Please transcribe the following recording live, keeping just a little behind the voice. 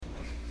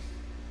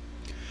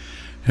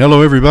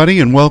Hello, everybody,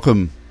 and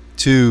welcome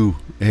to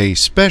a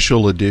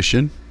special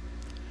edition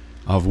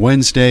of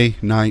Wednesday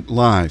Night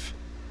Live.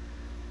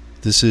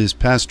 This is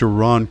Pastor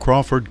Ron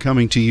Crawford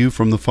coming to you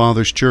from the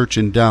Father's Church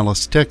in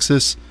Dallas,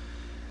 Texas,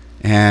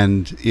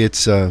 and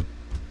it's a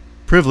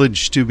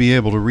privilege to be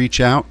able to reach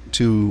out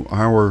to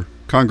our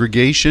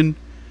congregation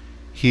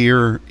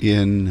here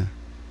in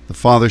the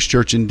Father's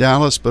Church in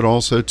Dallas, but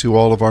also to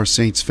all of our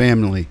Saints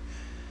family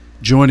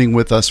joining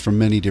with us from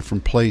many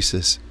different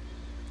places.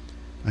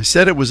 I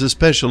said it was a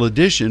special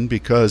edition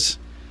because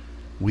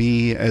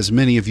we, as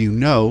many of you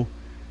know,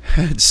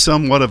 had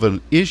somewhat of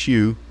an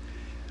issue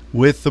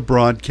with the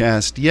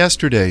broadcast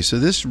yesterday. So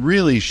this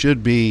really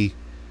should be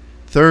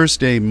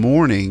Thursday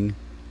morning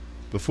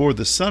before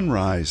the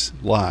sunrise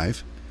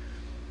live.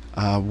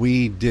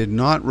 We did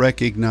not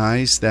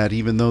recognize that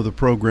even though the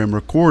program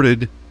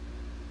recorded,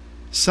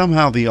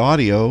 somehow the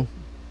audio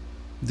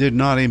did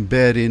not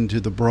embed into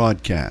the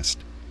broadcast.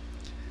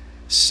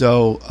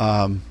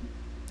 So,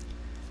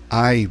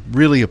 I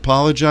really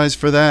apologize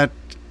for that.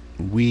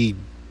 We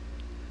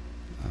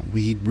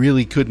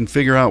really couldn't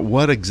figure out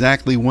what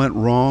exactly went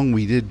wrong.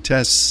 We did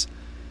tests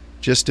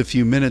just a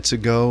few minutes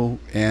ago,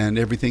 and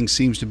everything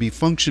seems to be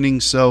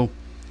functioning. So,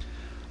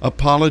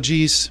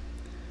 apologies.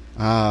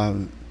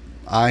 I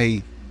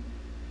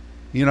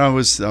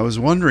was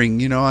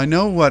wondering. I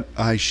know what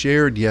I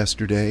shared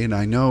yesterday, and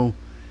I know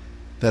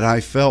that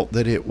I felt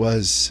that it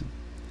was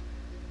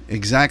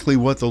exactly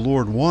what the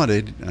Lord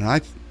wanted, and I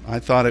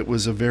thought it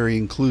was a very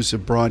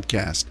inclusive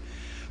broadcast.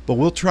 But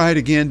we'll try it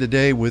again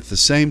today with the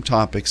same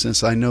topic,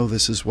 since I know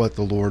this is what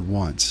the Lord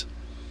wants.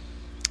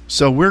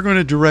 So we're going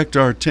to direct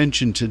our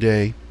attention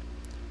today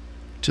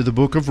to the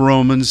book of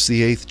Romans,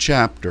 the 8th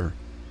chapter.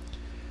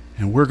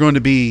 And we're going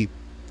to be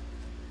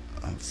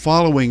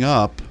following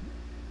up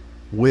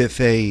with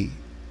a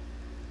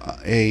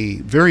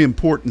very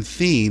important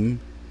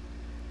theme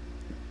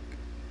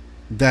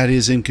that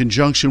is in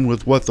conjunction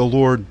with what the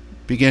Lord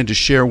began to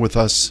share with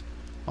us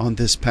on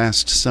this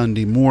past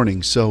Sunday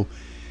morning. So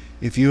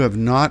if you have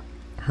not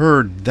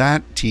heard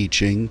that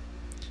teaching,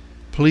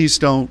 please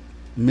don't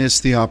miss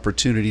the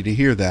opportunity to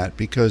hear that,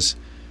 because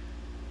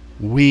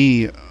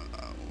we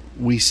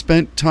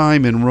spent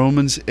time in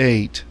Romans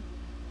 8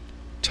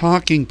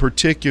 talking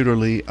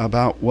particularly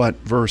about what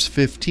verse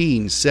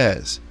 15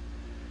 says.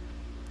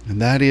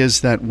 And that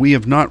is that we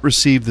have not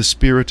received the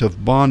spirit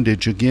of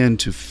bondage again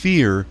to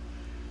fear,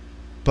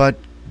 but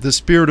the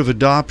spirit of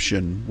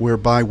adoption,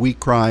 whereby we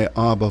cry,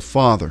 Abba,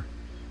 Father.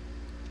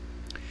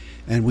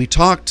 And we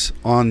talked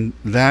on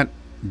that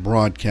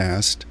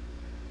broadcast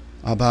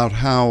about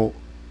how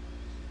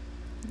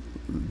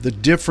the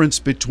difference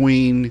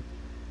between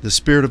the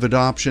spirit of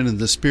adoption and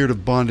the spirit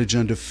of bondage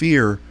unto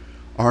fear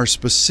are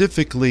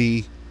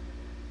specifically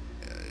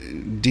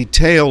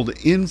detailed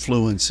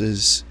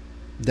influences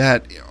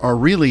that are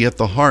really at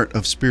the heart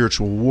of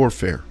spiritual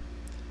warfare.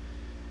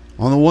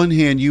 On the one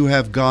hand, you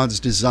have God's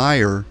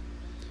desire,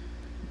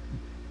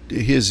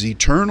 His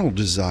eternal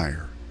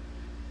desire,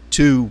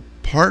 to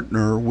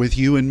partner with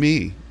you and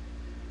me.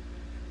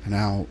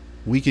 Now,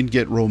 we can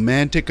get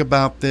romantic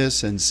about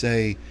this and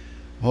say,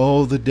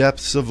 oh, the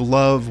depths of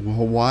love.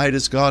 Why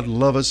does God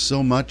love us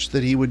so much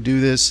that He would do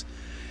this?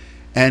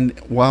 And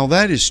while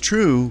that is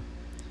true,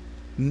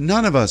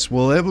 none of us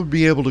will ever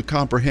be able to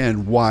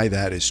comprehend why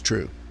that is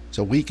true.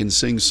 So we can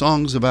sing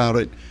songs about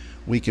it,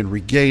 we can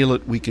regale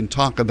it, we can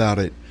talk about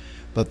it.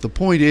 But the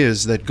point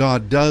is that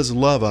God does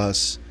love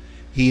us.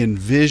 He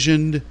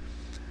envisioned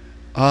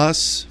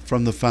us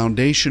from the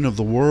foundation of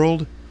the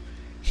world.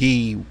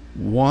 He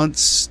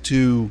wants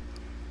to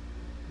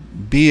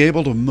be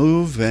able to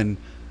move and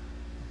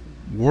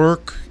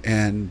work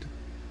and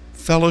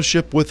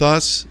fellowship with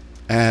us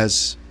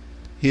as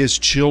His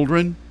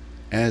children,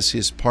 as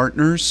His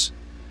partners.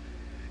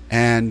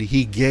 And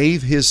He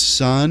gave His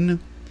Son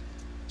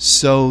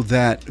so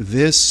that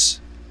this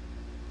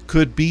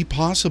could be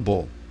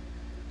possible.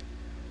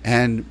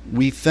 And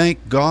we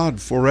thank God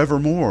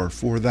forevermore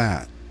for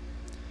that.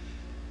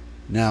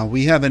 Now,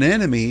 we have an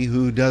enemy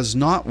who does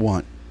not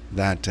want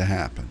that to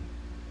happen.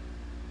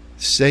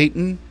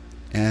 Satan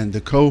and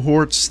the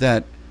cohorts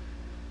that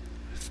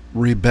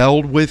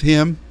rebelled with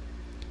him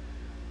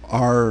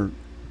are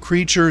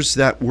creatures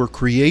that were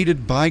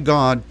created by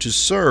God to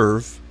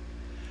serve,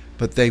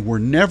 but they were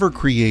never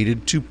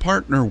created to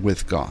partner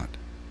with God.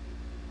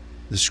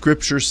 The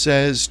scripture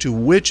says, to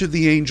which of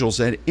the angels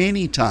at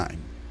any time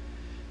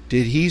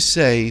did He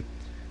say,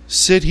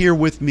 sit here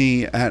with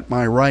me at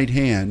my right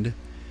hand,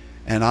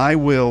 and I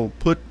will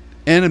put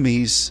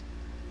enemies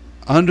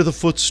under the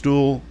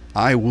footstool.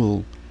 I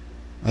will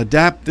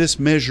adapt this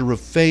measure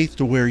of faith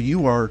to where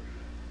you are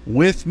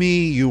with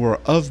me, you are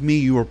of me,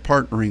 you are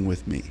partnering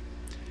with me.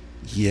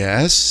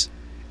 Yes,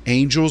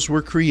 angels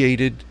were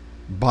created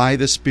by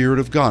the Spirit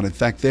of God. In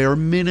fact, they are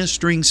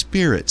ministering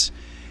spirits.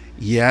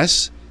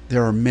 Yes,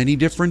 there are many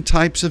different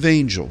types of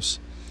angels,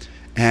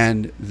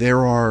 and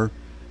there are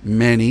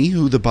many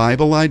who the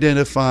Bible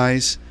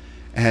identifies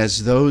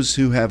as those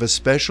who have a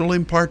special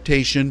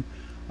impartation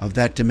of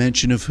that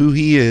dimension of who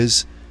He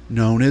is,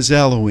 known as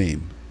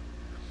Elohim.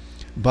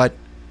 But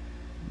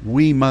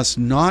we must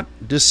not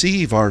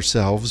deceive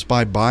ourselves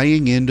by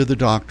buying into the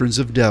doctrines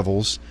of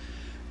devils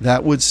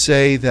that would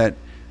say that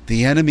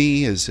the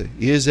enemy is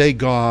a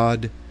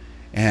god,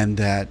 and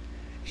that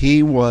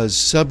he was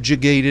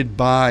subjugated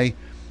by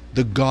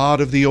the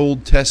God of the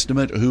Old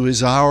Testament, who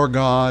is our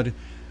God,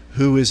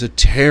 who is a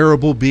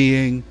terrible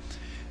being.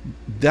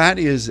 That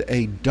is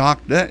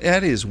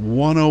that is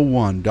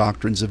 101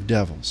 doctrines of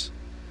devils.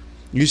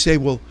 You say,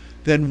 well,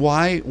 then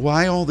why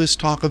all this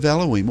talk of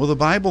Elohim? Well, the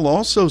Bible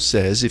also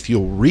says, if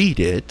you'll read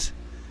it,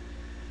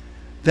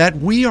 that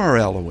we are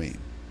Elohim,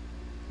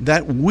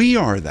 that we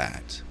are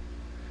that.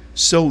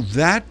 So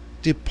that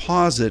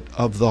deposit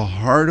of the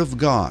heart of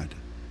God,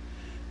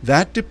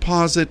 that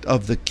deposit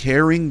of the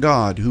caring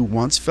God who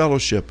wants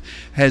fellowship,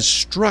 has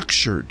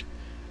structured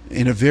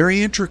in a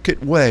very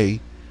intricate way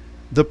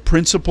the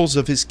principles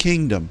of his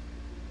kingdom.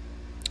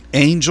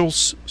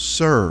 Angels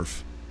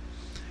serve,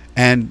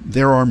 and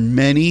there are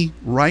many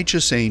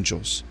righteous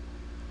angels,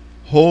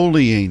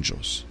 holy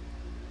angels,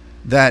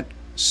 that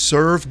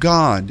serve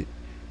God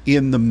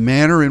in the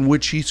manner in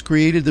which he's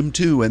created them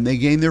to, and they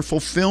gain their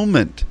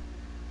fulfillment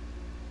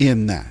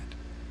in that.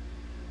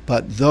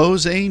 But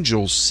those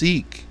angels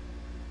seek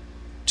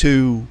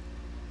to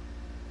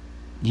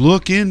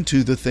look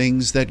into the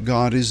things that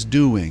God is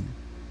doing.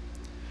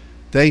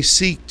 They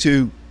seek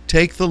to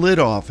take the lid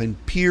off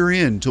and peer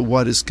into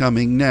what is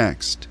coming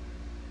next.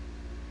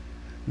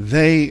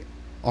 They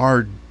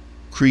are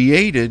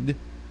created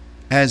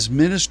as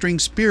ministering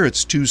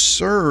spirits to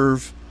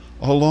serve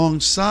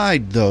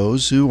alongside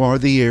those who are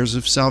the heirs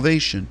of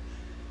salvation.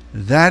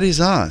 That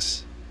is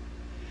us.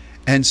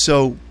 And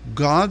so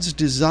God's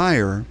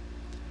desire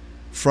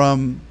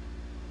from,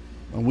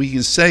 we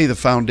can say, the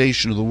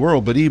foundation of the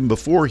world, but even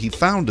before he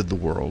founded the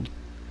world,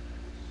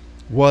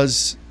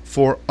 was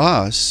for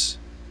us,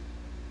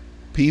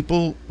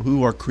 people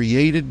who are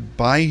created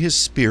by his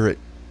Spirit,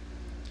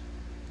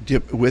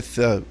 with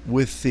the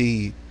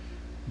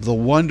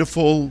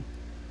wonderful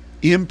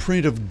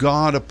imprint of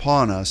God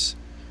upon us,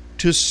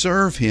 to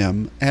serve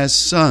him as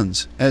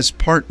sons, as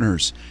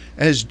partners,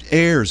 as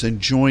heirs and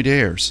joint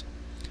heirs.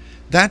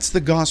 That's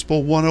the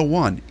Gospel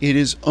 101. It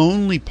is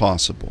only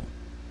possible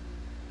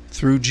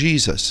through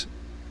Jesus.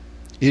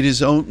 It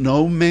is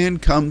no man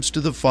comes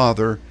to the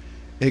Father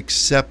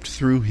except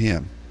through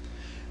him.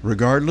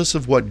 Regardless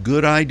of what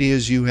good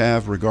ideas you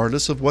have,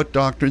 regardless of what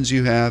doctrines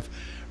you have,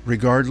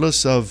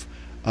 regardless of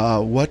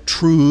what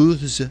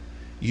truths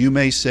you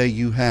may say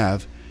you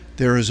have,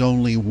 there is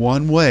only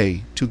one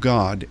way to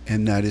God,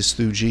 and that is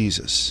through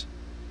Jesus.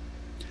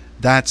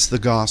 That's the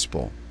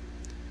gospel.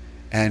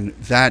 And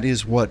that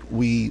is what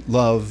we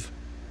love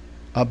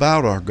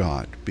about our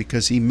God,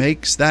 because he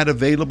makes that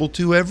available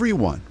to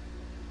everyone.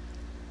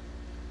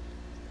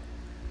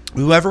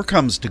 Whoever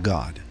comes to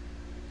God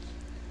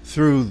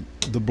through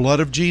the blood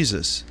of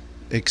Jesus,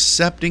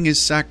 accepting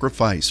his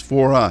sacrifice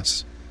for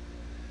us,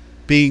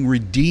 being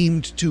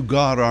redeemed to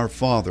God our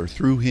Father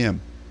through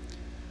him,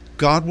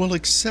 God will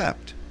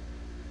accept.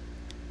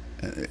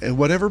 And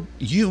whatever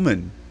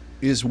human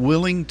is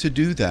willing to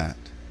do that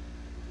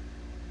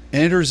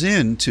enters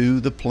into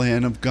the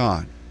plan of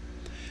God.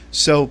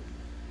 So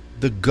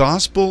the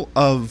gospel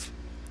of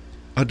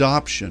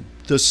adoption,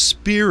 the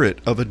spirit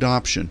of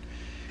adoption,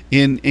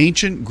 in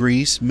ancient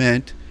Greece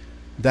meant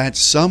that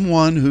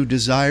someone who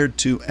desired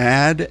to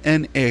add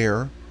an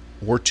heir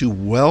or to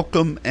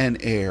welcome an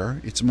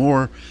heir, it's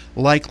more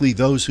likely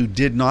those who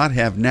did not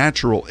have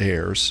natural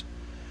heirs,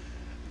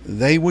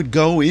 they would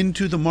go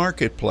into the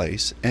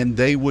marketplace and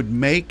they would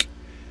make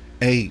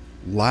a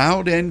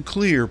loud and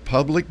clear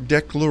public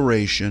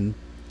declaration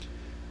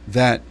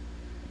that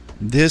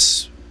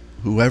this,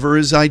 whoever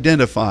is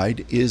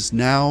identified, is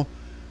now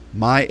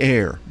my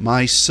heir,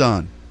 my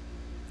son.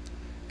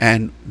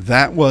 And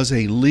that was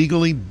a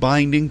legally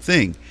binding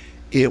thing.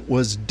 It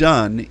was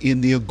done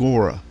in the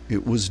agora.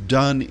 It was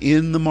done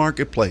in the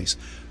marketplace,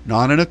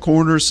 not in a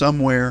corner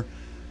somewhere,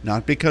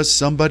 not because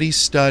somebody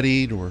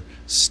studied or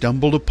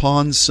stumbled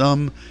upon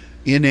some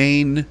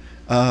inane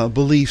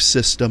belief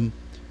system.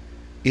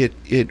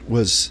 It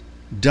was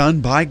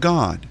done by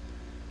God,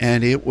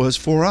 and it was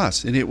for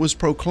us, and it was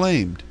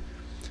proclaimed.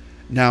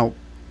 Now,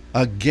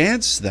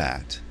 against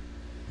that,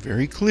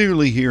 very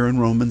clearly here in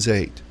Romans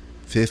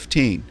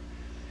 8:15,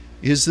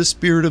 is the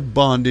spirit of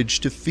bondage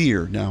to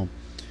fear. Now,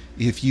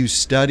 if you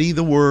study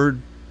the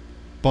word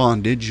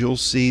bondage, you'll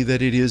see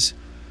that it is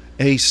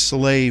a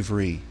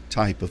slavery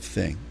type of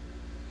thing.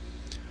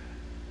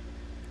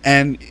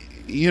 And,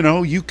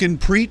 you can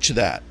preach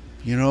that.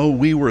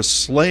 We were a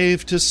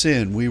slave to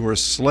sin. We were a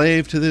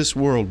slave to this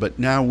world, but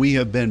now we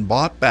have been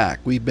bought back.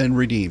 We've been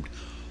redeemed.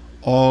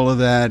 All of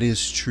that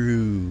is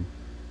true.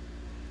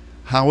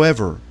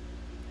 However,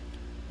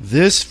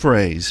 this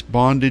phrase,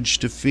 bondage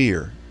to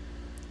fear,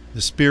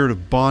 the spirit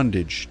of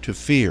bondage to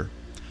fear,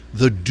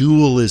 the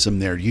dualism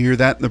there. You hear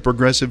that in the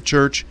progressive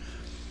church?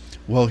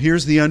 Well,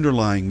 here's the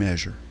underlying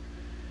measure.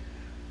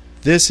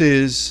 This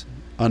is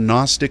a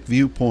Gnostic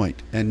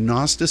viewpoint, and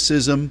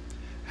Gnosticism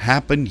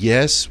happened,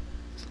 yes,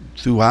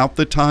 throughout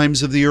the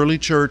times of the early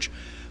church,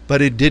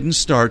 But it didn't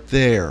start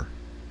there.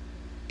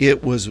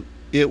 It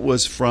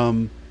was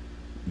from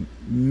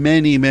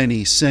many,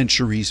 many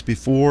centuries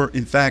before.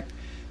 In fact,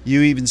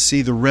 you even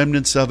see the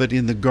remnants of it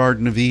in the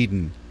Garden of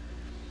Eden.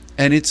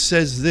 And it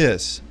says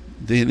this,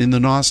 in the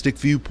Gnostic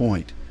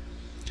viewpoint,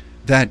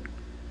 that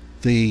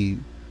the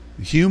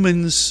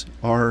humans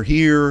are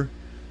here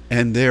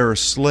and they're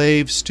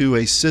slaves to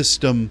a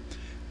system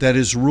that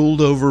is ruled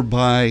over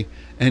by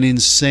an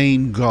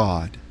insane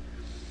God.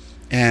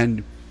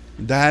 And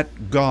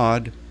that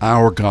God,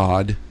 our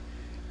God,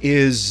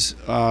 is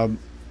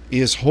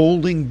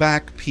holding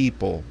back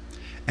people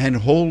and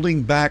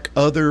holding back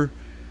other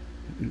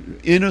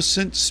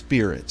innocent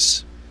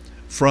spirits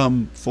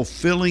from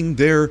fulfilling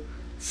their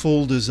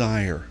full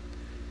desire.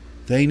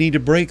 They need to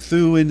break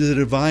through into the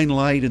divine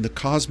light and the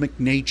cosmic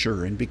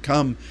nature and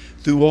become,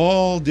 through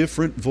all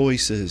different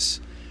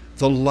voices,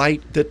 the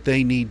light that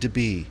they need to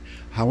be.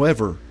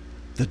 However,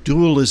 the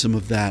dualism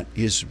of that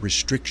is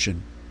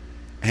restriction.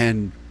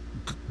 And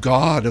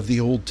God of the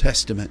Old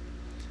Testament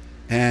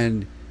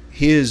and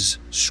His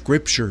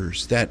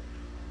scriptures that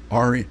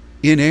are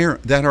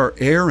errant,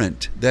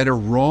 that are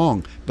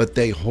wrong, but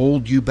they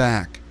hold you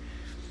back.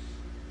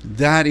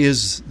 That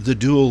is the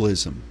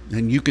dualism.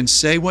 And you can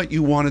say what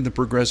you want in the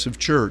progressive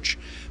church,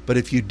 but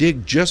if you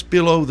dig just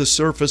below the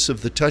surface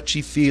of the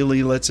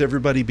touchy-feely, let's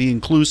everybody be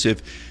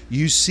inclusive,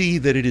 you see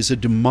that it is a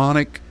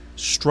demonic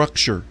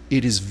structure.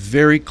 It is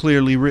very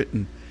clearly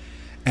written.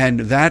 And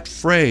that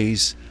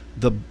phrase,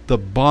 the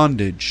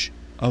bondage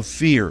of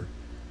fear,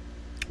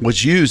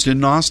 was used in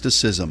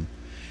Gnosticism.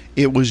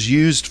 It was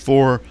used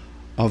for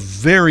a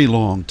very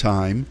long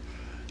time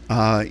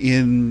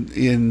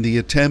in the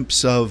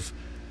attempts of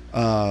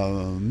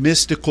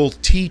mystical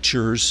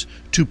teachers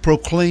to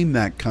proclaim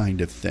that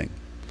kind of thing.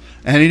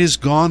 And it has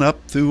gone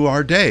up through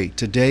our day.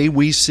 Today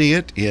we see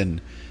it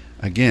in,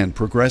 again,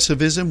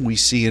 progressivism. We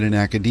see it in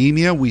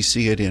academia. We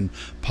see it in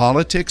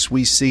politics.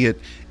 We see it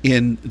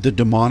in the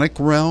demonic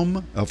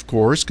realm, of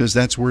course, because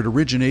that's where it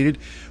originated.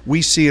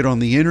 We see it on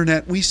the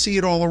internet. We see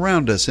it all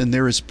around us. And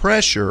there is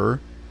pressure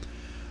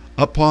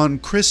upon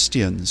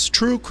Christians,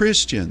 true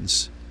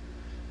Christians,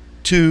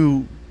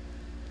 to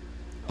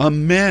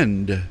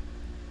amend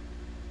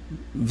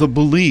the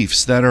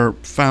beliefs that are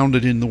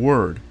founded in the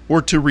Word,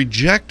 or to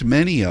reject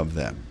many of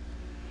them,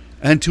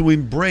 and to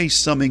embrace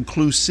some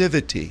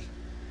inclusivity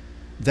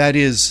that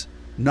is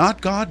not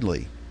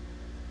godly.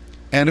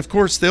 And of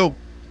course they'll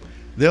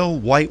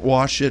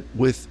whitewash it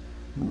with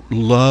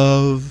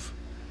love.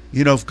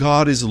 You know, if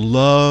God is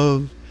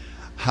love,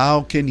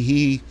 how can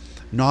He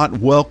not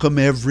welcome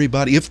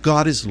everybody? If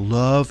God is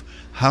love,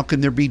 how can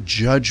there be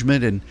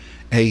judgment and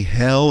a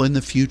hell in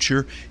the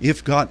future?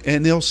 If God,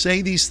 and they'll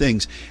say these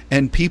things,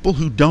 and people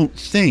who don't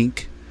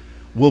think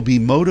will be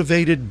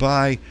motivated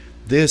by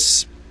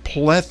this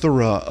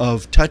plethora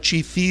of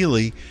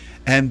touchy-feely,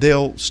 and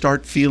they'll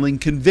start feeling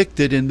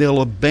convicted, and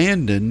they'll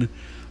abandon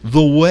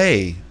the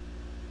way,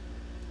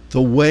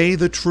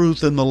 the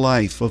truth, and the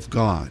life of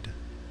God.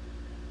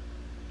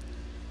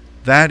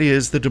 That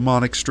is the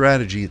demonic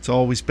strategy. It's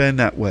always been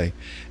that way.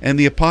 And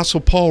the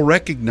Apostle Paul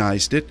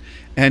recognized it,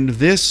 and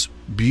this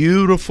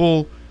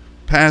beautiful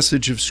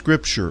passage of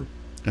Scripture,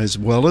 as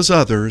well as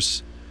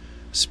others,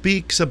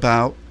 speaks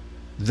about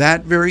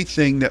that very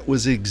thing that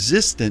was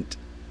existent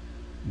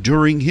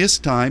during his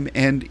time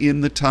and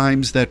in the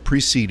times that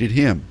preceded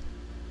him.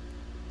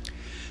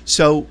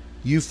 So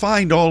you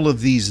find all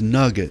of these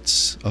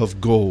nuggets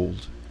of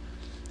gold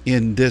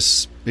in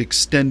this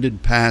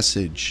extended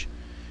passage.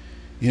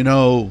 You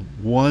know,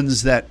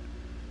 ones that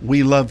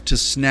we love to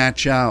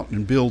snatch out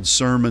and build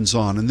sermons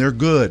on, and they're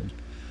good.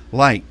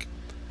 Like,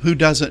 who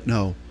doesn't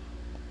know?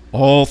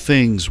 All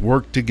things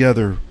work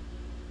together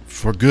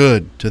for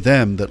good to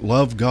them that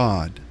love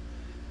God,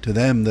 to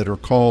them that are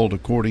called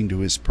according to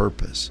His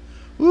purpose.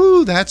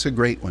 Ooh, that's a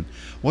great one.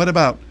 What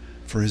about,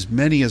 for as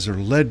many as are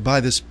led by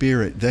the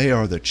Spirit, they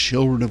are the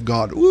children of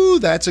God. Ooh,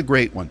 that's a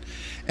great one.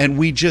 And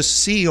we just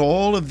see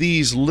all of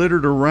these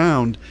littered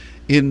around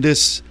in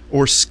this,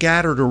 or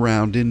scattered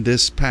around in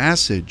this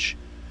passage.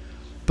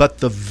 But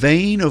the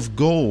vein of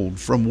gold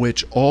from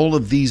which all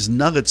of these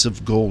nuggets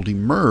of gold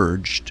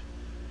emerged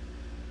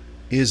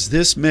is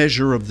this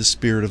measure of the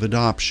Spirit of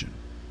adoption.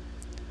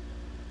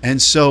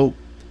 And so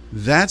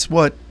that's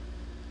what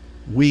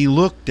we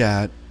looked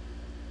at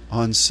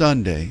on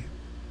Sunday.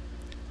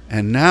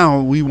 And now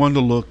we want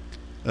to look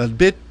a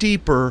bit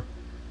deeper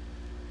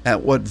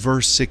at what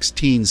verse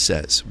 16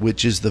 says,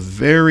 which is the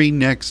very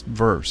next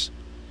verse.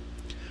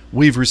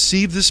 We've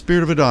received the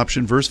Spirit of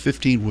adoption, verse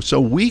 15,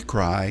 so we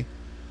cry,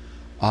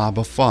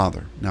 Abba,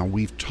 Father. Now,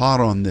 we've taught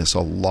on this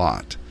a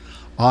lot.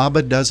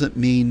 Abba doesn't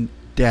mean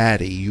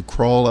daddy. You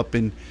crawl up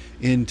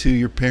into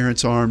your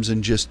parents' arms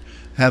and just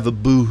have a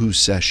boo-hoo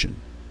session.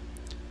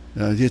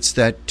 It's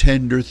that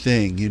tender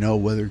thing, you know,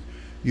 whether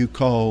you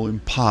call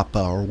him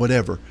Papa or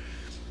whatever.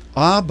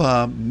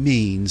 Abba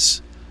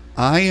means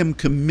I am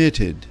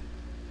committed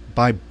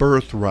by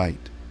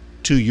birthright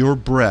to your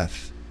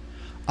breath.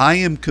 I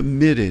am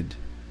committed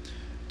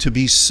to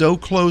be so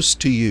close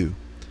to you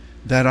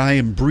that I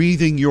am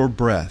breathing your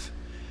breath.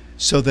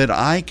 so that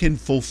I can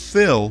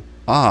fulfill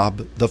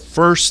Ab, the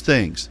first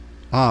things.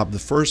 Ab, the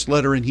first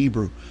letter in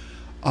Hebrew.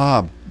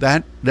 Ab,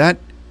 that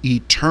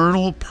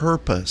eternal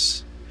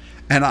purpose.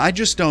 And I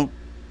just don't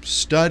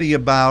study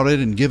about it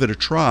and give it a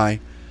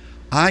try.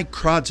 I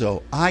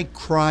kradzo, I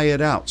cry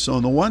it out. So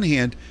on the one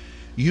hand,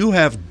 you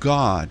have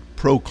God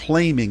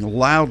proclaiming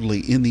loudly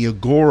in the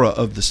agora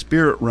of the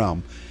spirit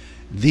realm,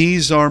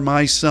 these are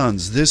my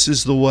sons, this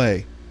is the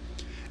way.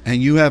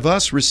 And you have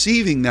us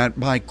receiving that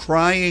by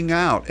crying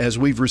out. As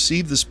we've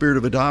received the spirit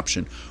of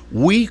adoption,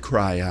 we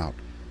cry out,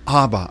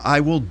 Abba, I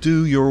will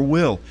do your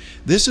will.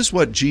 This is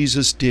what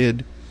Jesus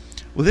did.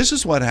 Well, this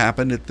is what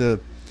happened at the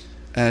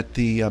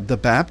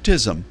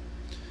baptism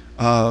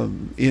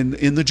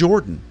in the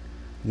Jordan,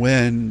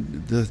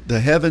 when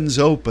the heavens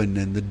open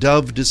and the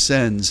dove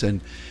descends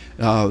and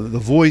the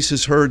voice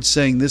is heard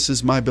saying, this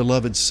is my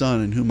beloved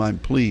Son in whom I'm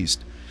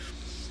pleased.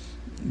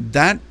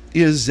 That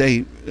is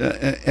the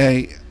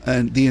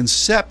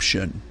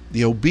inception,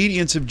 the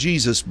obedience of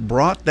Jesus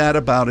brought that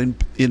about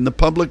in the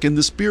public, in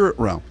the spirit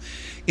realm.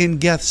 In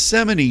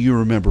Gethsemane, you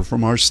remember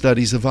from our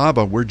studies of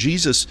Abba, where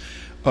Jesus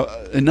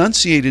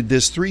enunciated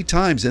this 3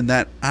 times in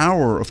that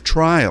hour of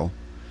trial.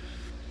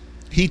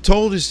 He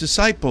told his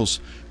disciples,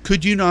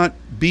 could you not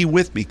be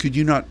with me? Could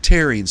you not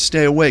tarry and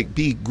stay awake?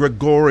 Be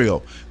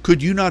Gregorio.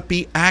 Could you not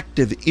be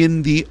active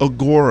in the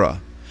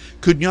agora?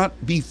 Could you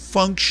not be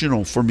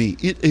functional for me,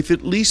 if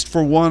at least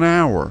for 1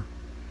 hour?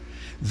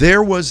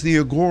 There was the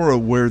agora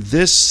where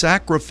this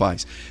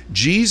sacrifice,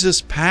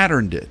 Jesus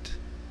patterned it.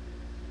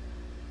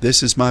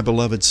 This is my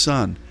beloved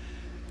Son.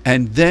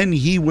 And then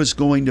he was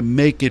going to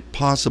make it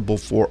possible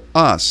for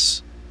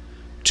us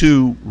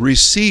to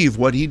receive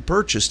what he'd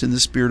purchased in the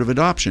spirit of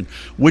adoption,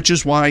 which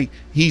is why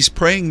he's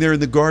praying there in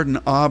the garden,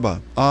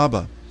 Abba,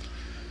 Abba.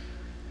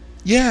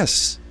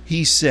 Yes,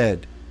 he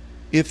said,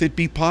 if it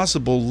be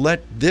possible,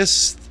 let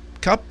this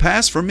cup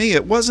pass from me.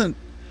 It wasn't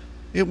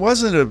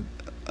an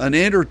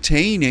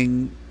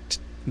entertaining,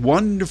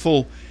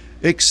 wonderful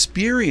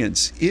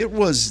experience. It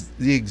was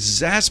the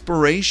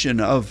exasperation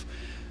of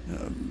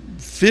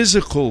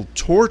physical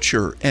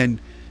torture and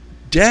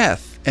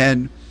death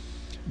and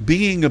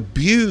being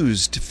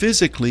abused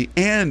physically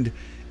and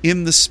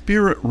in the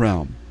spirit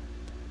realm.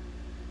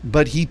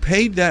 But he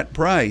paid that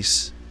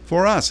price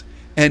for us.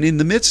 And in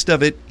the midst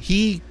of it,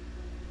 he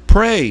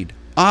prayed,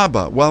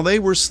 Abba, while they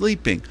were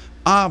sleeping.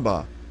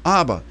 Abba,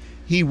 Abba.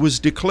 He was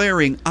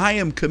declaring, I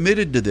am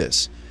committed to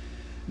this.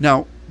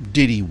 Now,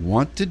 did he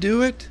want to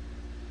do it?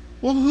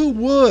 Well, who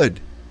would?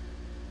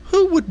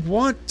 Who would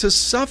want to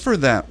suffer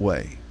that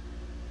way?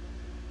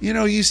 You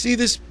know, you see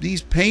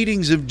these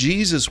paintings of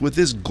Jesus with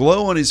this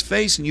glow on his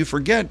face, and you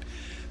forget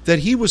that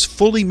he was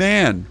fully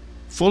man,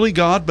 fully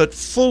God, but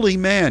fully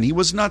man. He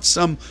was not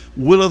some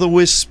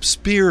will-o'-the-wisp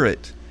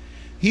spirit.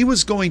 He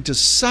was going to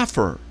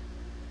suffer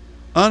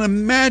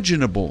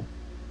unimaginable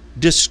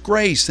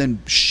disgrace and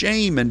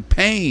shame and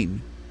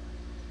pain.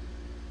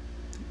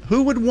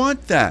 Who would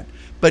want that?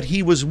 But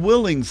he was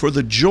willing for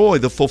the joy,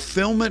 the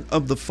fulfillment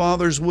of the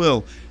Father's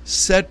will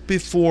set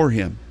before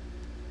him,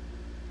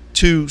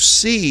 to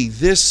see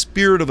this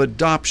spirit of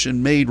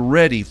adoption made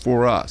ready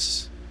for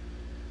us.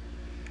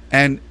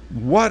 And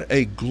what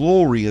a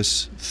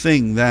glorious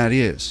thing that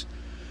is.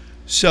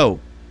 So,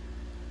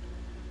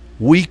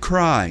 we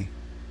cry,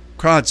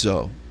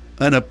 kradzo,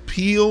 an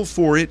appeal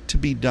for it to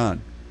be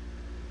done,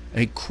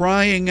 a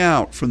crying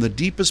out from the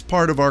deepest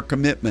part of our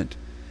commitment,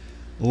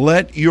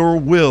 let your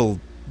will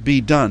be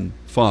done,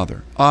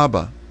 Father,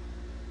 Abba.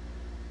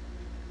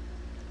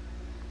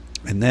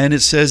 And then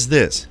it says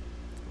this,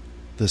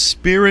 the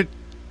Spirit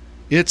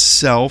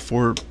itself,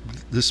 or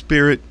the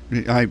Spirit,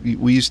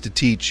 we used to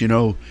teach,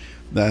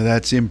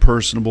 that's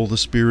impersonable. The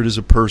Spirit is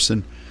a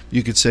person.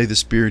 You could say the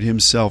Spirit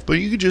himself, but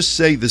you could just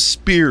say the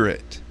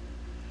Spirit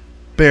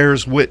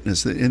bears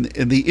witness. And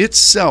the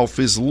itself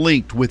is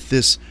linked with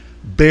this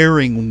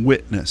bearing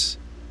witness,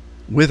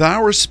 with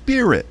our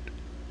spirit,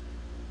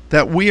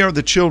 that we are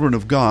the children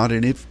of God,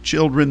 and if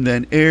children,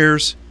 then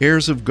heirs,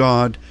 heirs of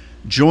God,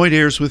 joint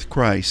heirs with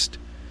Christ,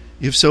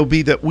 if so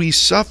be that we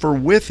suffer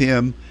with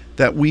him,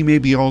 that we may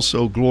be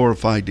also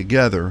glorified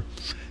together.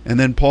 And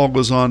then Paul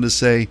goes on to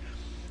say,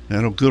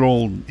 and a good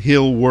old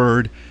Hill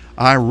word,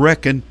 I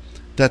reckon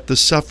that the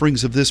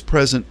sufferings of this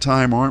present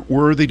time aren't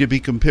worthy to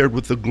be compared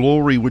with the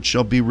glory which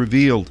shall be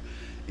revealed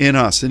in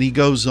us. And he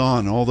goes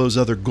on, all those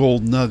other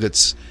gold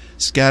nuggets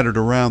scattered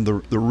around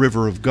the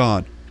river of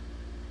God.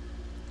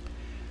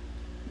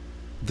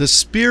 The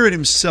Spirit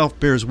himself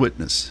bears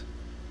witness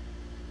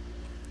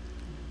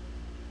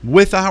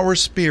with our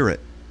spirit.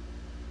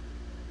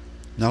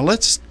 Now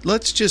let's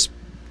just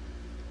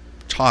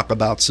talk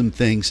about some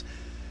things,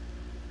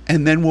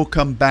 and then we'll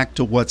come back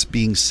to what's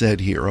being said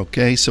here,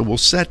 okay? So we'll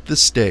set the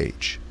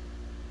stage.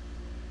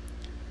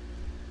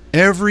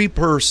 Every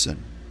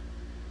person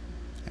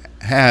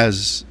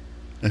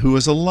who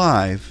is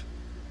alive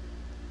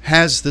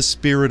has the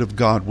Spirit of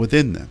God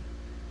within them.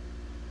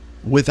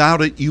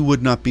 Without it, you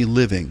would not be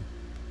living.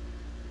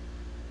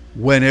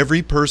 When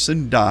every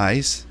person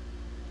dies,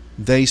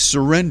 they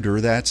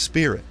surrender that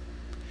spirit.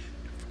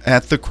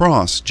 at the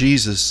cross,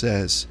 Jesus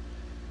says,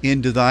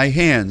 "Into thy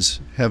hands,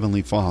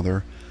 Heavenly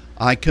Father,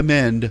 I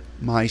commend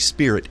my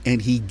spirit."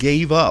 And he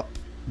gave up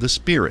the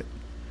spirit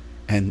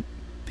and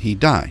he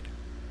died.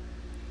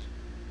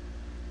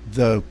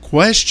 The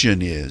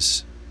question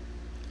is,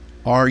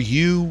 are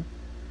you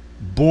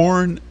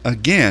born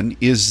again?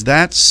 Is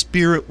that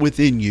spirit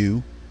within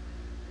you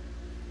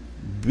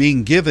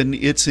being given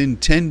its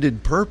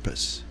intended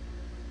purpose?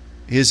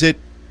 Is it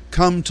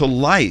come to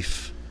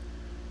life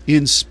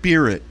in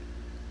spirit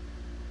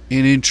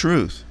and in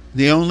truth?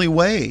 The only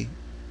way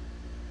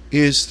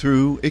is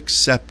through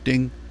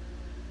accepting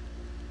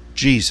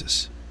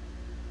Jesus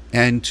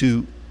and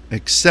to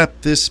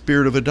accept this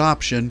spirit of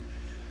adoption,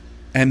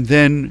 and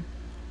then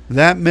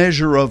that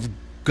measure of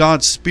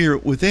God's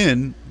spirit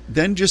within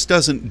then just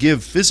doesn't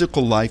give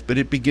physical life, but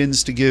it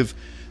begins to give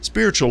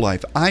spiritual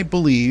life. I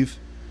believe,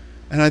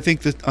 and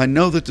I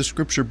know that the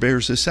scripture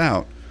bears this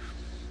out,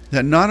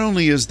 that not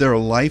only is there a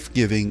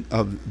life-giving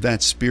of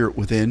that spirit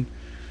within,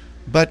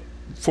 but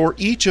for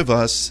each of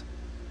us,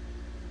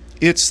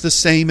 it's the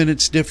same and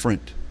it's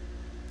different.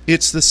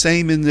 It's the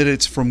same in that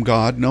it's from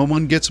God. No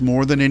one gets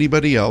more than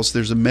anybody else.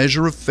 There's a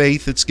measure of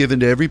faith that's given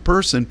to every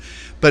person,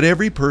 but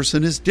every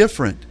person is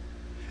different.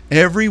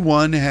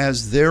 Everyone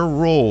has their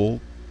role,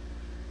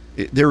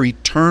 their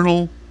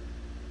eternal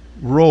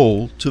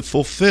role to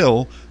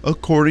fulfill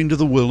according to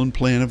the will and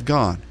plan of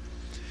God.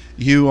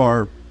 You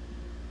are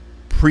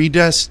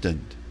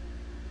predestined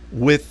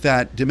with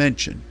that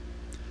dimension,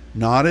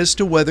 not as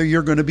to whether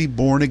you're going to be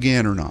born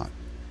again or not,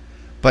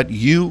 but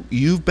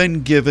you've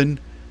been given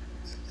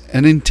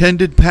an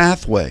intended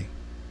pathway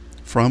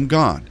from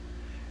God.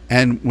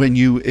 And when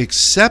you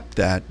accept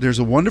that, there's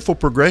a wonderful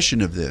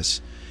progression of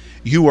this.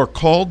 You are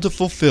called to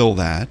fulfill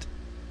that,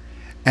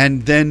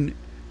 and then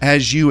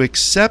as you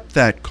accept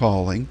that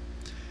calling,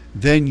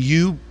 then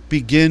you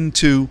begin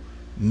to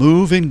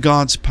move in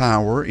God's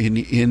power, in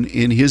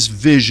His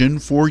vision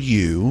for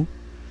you,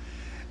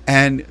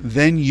 and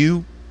then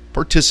you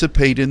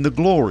participate in the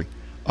glory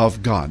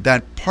of God,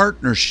 that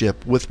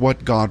partnership with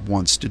what God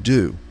wants to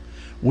do,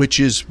 which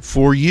is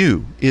for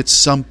you. It's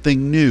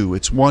something new.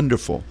 It's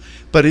wonderful,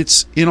 but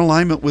it's in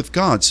alignment with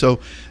God. So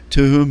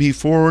to whom He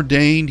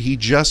foreordained, He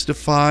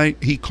justified,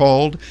 He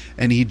called,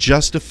 and He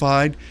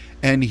justified,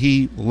 and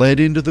He led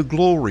into the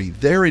glory.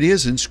 There it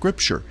is in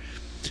Scripture.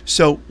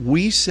 So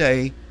we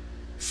say,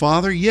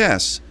 Father,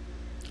 yes,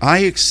 I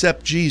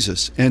accept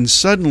Jesus. And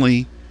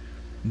suddenly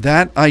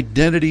that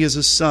identity as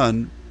a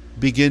son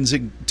begins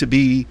to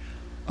be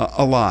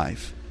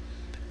alive.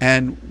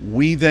 And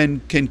we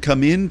then can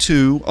come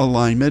into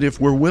alignment, if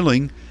we're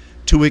willing,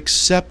 to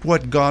accept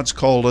what God's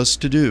called us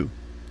to do.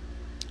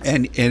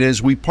 And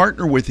as we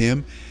partner with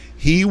Him,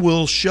 He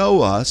will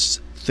show us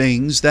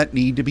things that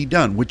need to be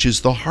done, which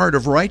is the heart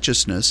of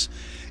righteousness,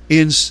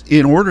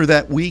 in order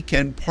that we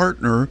can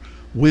partner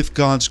with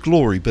God's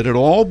glory. But it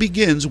all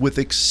begins with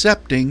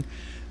accepting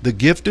the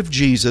gift of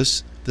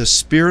Jesus, the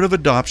spirit of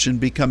adoption,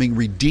 becoming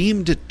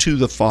redeemed to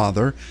the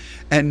Father,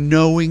 and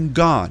knowing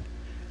God.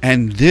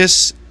 And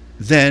this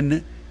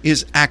then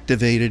is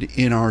activated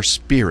in our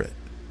spirit.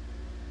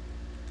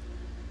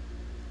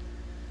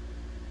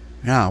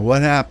 Now,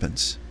 what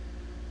happens?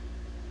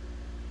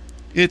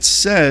 It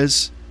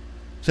says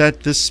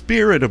that the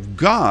Spirit of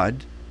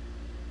God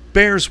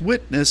bears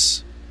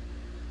witness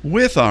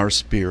with our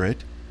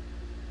spirit.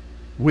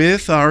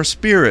 With our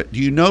spirit.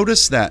 Do you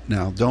notice that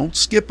now? Don't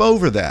skip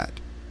over that.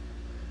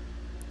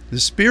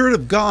 The Spirit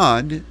of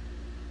God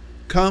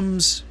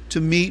comes to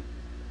meet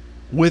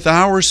with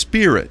our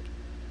spirit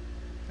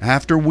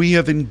after we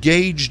have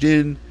engaged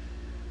in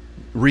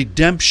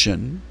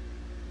redemption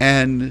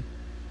and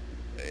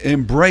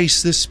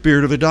embraced this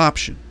spirit of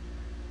adoption.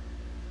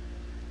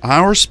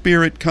 Our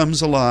spirit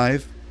comes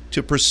alive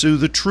to pursue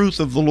the truth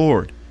of the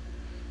Lord,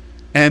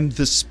 and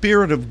the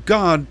Spirit of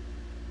God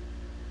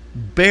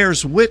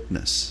bears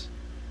witness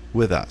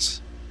with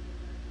us.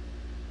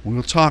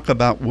 We'll talk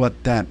about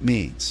what that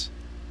means.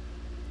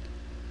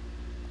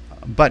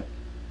 But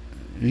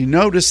you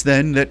notice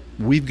then that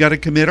we've got to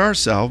commit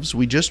ourselves,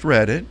 we just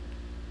read it,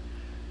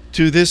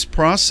 to this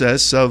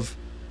process of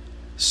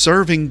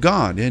serving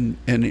God. And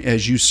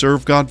as you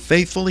serve God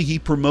faithfully, He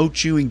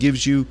promotes you and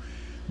gives you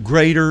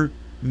greater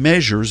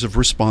measures of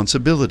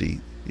responsibility.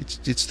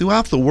 It's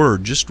throughout the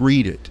Word. Just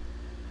read it.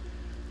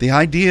 The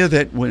idea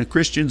that when a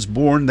Christian's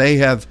born, they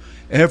have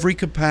every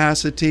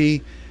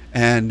capacity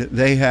and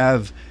they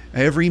have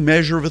every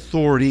measure of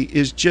authority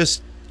is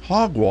just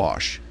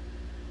hogwash.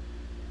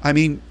 I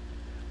mean,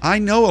 I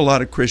know a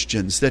lot of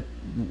Christians that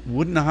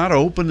wouldn't know how to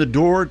open the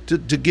door to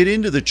get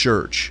into the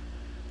church.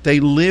 They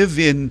live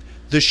in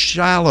the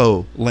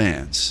shallow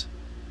lands.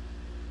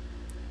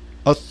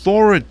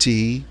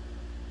 Authority,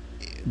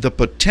 the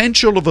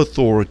potential of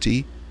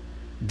authority,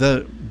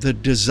 the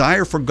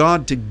desire for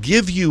God to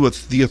give you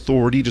the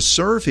authority to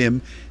serve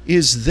Him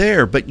is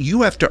there, but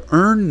you have to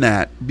earn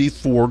that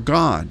before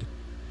God.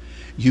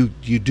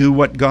 You do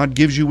what God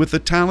gives you with the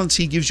talents.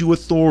 He gives you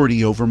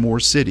authority over more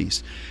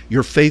cities.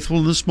 You're faithful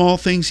in the small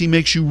things. He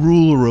makes you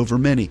ruler over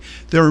many.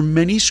 There are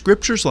many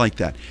scriptures like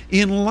that.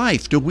 In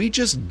life, do we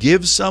just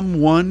give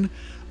someone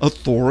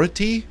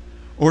authority,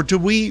 or do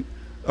we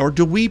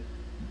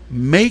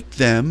make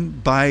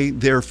them by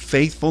their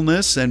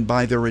faithfulness and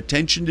by their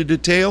attention to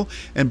detail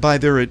and by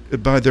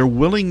their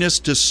willingness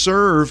to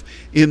serve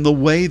in the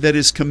way that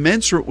is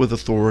commensurate with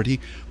authority?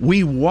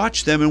 We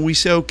watch them and we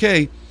say,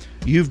 okay,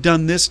 you've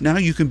done this, now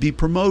you can be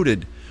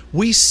promoted.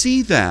 We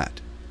see that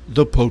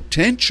the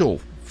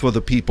potential for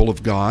the people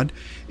of God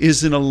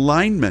is in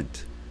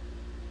alignment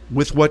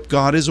with what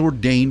God has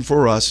ordained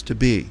for us to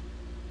be.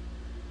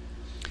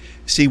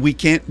 See, we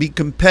can't be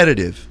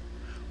competitive.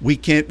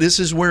 This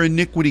is where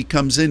iniquity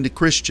comes into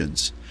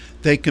Christians.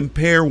 They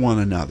compare one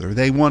another.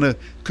 They want to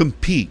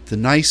compete. The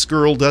nice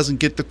girl doesn't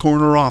get the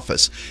corner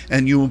office.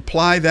 And you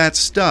apply that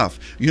stuff.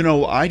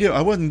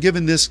 I wasn't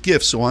given this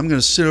gift, so I'm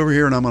going to sit over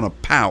here and I'm going to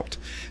pout.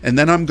 And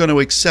then I'm going to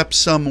accept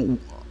some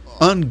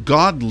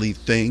ungodly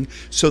thing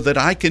so that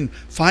I can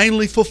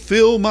finally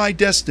fulfill my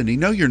destiny.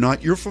 No, you're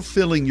not. You're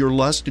fulfilling your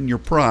lust and your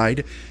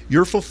pride.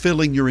 You're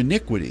fulfilling your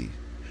iniquity.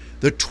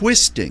 The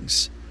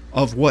twistings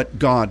of what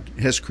God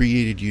has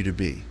created you to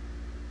be.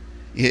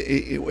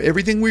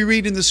 Everything we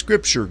read in the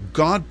scripture,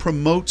 God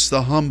promotes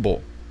the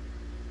humble.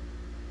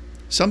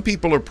 Some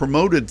people are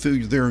promoted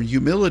through their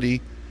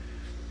humility,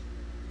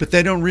 but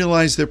they don't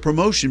realize their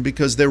promotion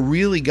because they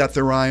really got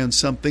their eye on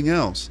something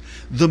else.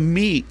 The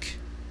meek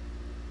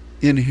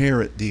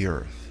inherit the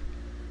earth,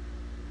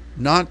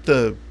 not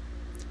the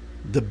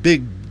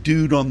big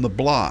dude on the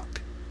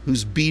block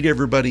who's beat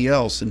everybody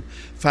else and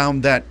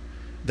found that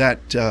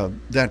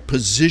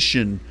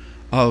position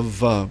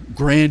of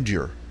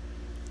grandeur.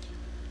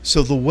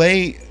 So the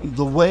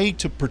way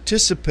to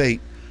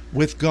participate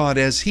with God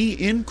as He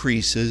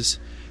increases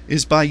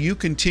is by you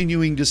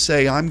continuing to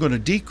say, I'm going to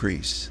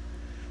decrease.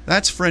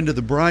 That's friend of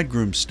the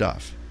bridegroom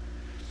stuff.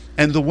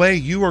 And the way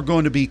you are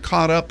going to be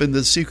caught up in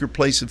the secret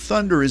place of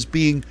thunder is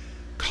being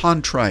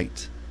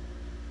contrite,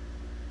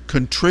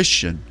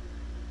 contrition.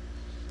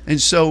 And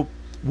so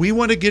we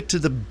want to get to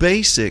the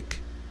basic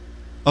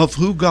of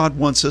who God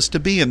wants us to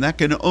be, and that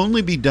can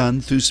only be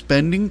done through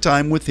spending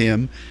time with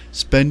Him,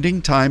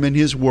 spending time in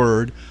His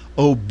Word,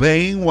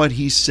 obeying what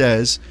He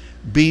says,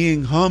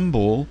 being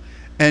humble,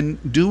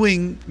 and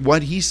doing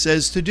what He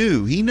says to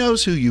do. He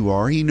knows who you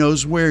are. He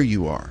knows where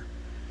you are.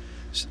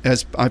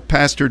 As I've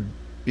pastored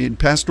in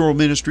pastoral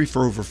ministry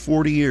for over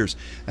 40 years,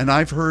 and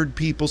I've heard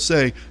people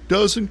say,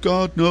 doesn't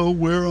God know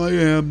where I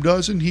am?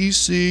 Doesn't He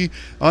see?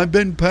 I've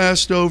been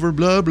passed over,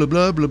 blah, blah,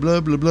 blah, blah, blah,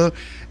 blah, blah.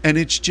 And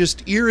it's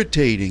just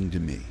irritating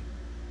to me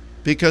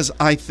because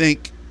I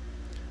think,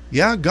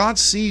 yeah, God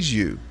sees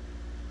you.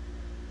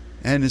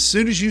 And as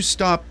soon as you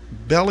stop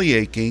belly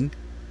aching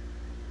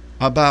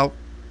about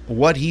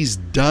what He's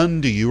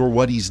done to you or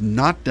what He's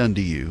not done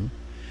to you,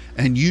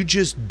 and you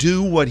just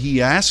do what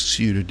He asks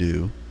you to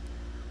do,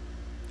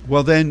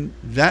 well, then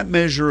that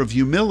measure of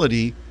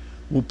humility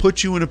will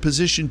put you in a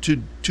position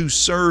to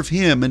serve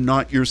Him and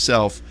not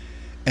yourself,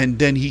 and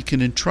then He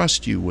can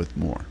entrust you with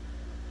more.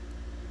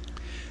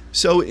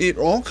 So it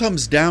all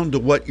comes down to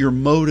what your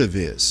motive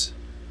is.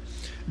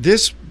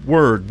 This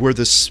word, where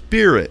the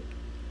Spirit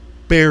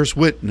bears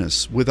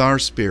witness with our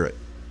spirit,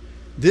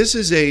 this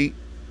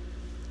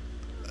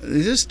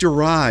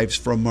derives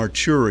from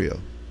marturio,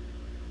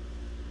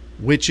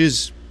 which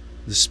is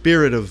the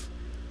spirit of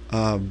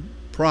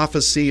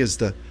prophecy, is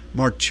the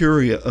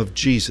martyria of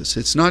Jesus.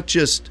 It's not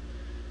just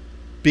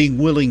being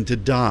willing to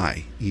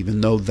die,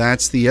 even though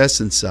that's the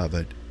essence of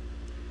it.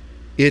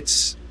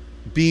 It's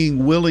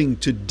being willing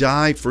to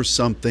die for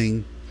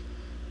something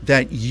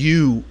that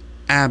you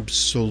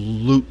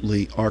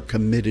absolutely are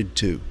committed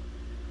to,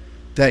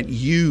 that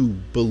you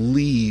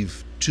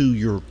believe to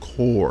your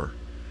core,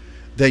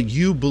 that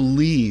you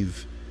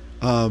believe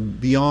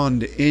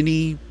beyond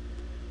any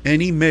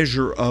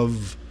measure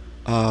of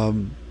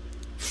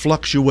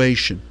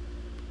fluctuation.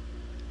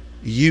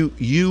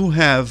 You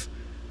have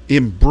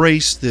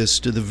embraced this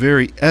to the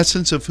very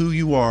essence of who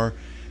you are,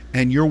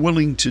 and you're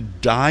willing to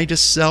die to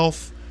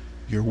self,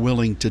 you're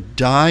willing to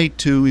die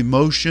to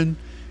emotion,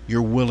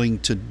 you're willing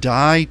to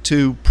die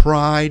to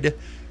pride,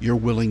 you're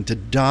willing to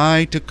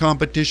die to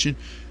competition.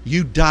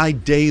 You die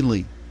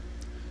daily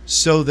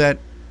so that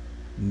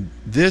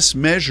this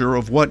measure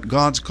of what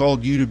God's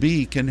called you to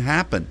be can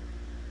happen.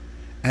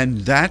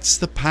 And that's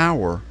the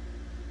power.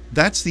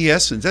 That's the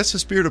essence. That's the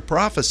spirit of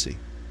prophecy.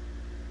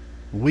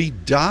 We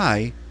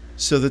die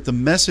so that the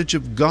message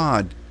of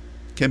God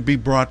can be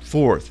brought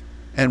forth.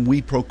 And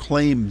we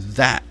proclaim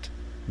that,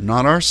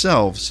 not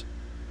ourselves,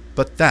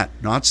 but that,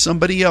 not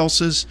somebody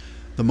else's,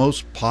 the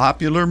most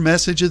popular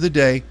message of the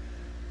day.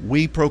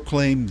 We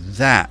proclaim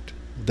that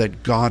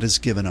God has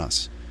given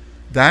us.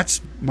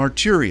 That's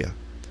martyria.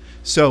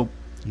 So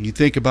you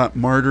think about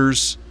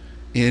martyrs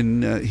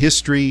in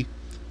history,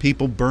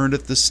 people burned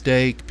at the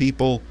stake,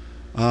 people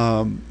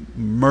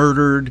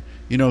murdered.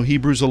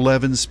 Hebrews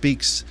 11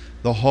 speaks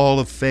the hall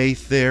of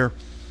faith there.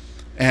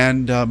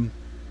 And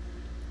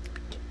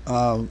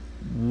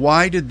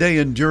why did they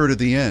endure to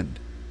the end?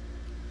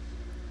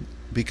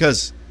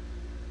 Because,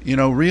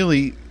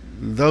 really,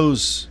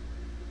 those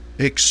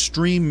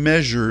extreme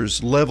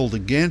measures leveled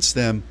against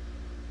them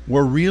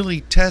were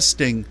really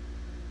testing,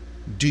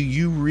 do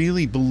you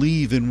really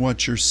believe in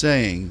what you're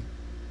saying?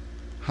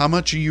 How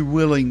much are you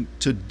willing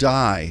to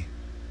die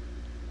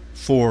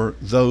for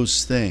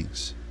those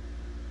things?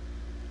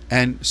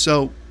 And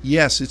so,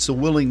 yes, it's a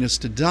willingness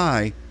to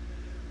die,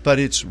 but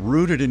it's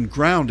rooted and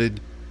grounded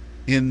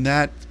in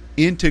that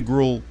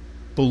integral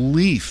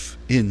belief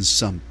in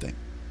something.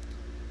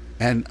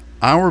 And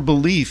our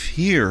belief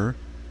here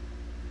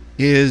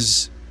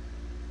is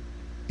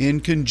in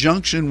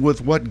conjunction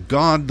with what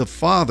God the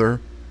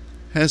Father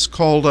has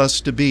called us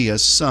to be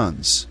as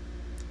sons,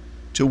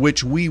 to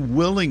which we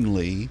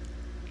willingly,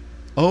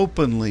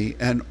 openly,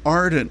 and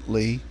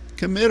ardently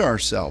commit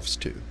ourselves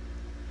to.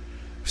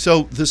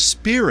 So the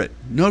Spirit,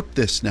 note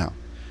this now,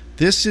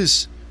 this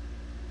is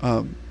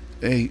a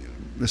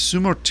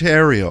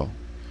summatorio.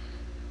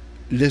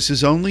 This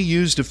is only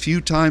used a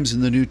few times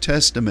in the New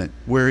Testament,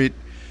 where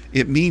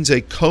it means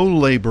a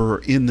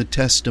co-laborer in the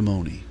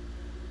testimony.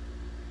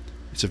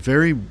 It's a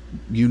very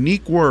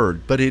unique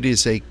word, but it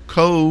is a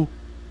co-testator.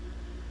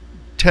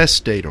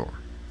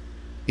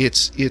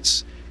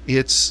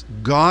 It's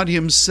God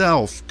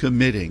Himself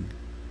committing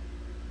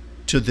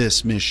to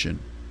this mission.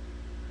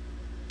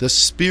 The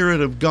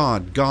Spirit of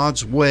God,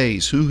 God's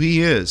ways, who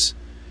He is,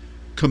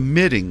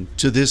 committing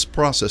to this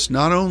process.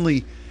 Not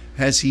only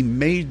has He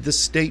made the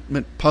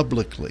statement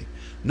publicly,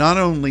 not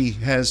only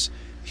has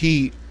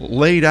He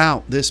laid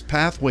out this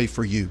pathway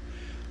for you,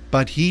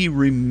 but He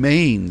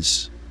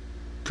remains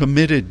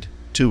committed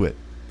to it.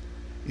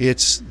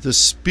 It's the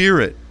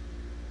Spirit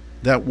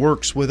that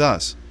works with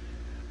us.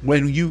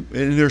 And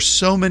there's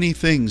so many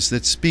things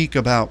that speak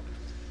about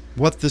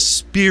what the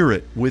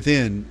Spirit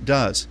within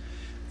does.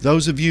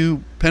 Those of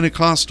you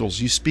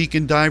Pentecostals, you speak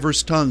in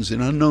diverse tongues,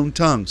 in unknown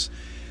tongues.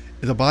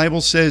 The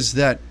Bible says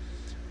that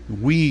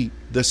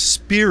the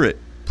Spirit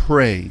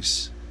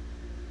prays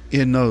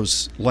in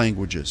those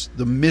languages,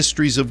 the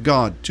mysteries of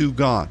God to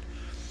God.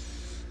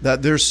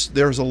 That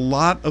there's a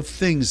lot of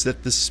things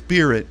that the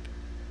Spirit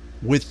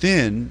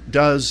within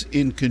does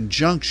in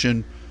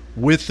conjunction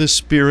with the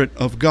Spirit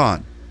of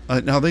God.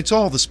 Now, that's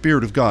all the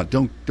Spirit of God,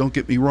 don't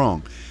get me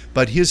wrong.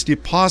 But His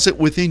deposit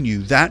within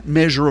you, that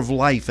measure of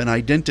life and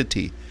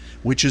identity,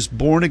 which is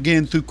born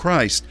again through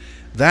Christ,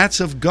 that's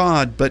of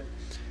God, but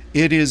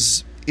it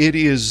is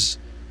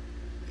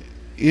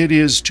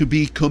to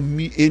be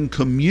in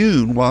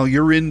commune while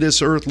you're in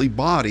this earthly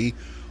body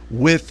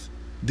with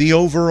the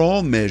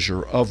overall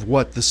measure of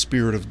what the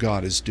Spirit of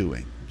God is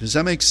doing. Does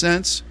that make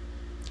sense?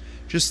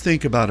 Just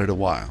think about it a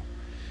while.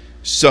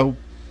 So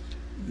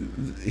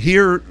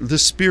here the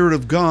Spirit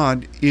of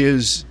God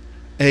is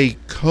a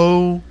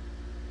co-committer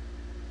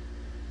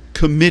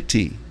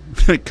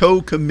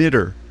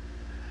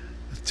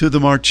to the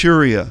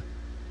martyria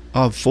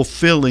of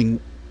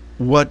fulfilling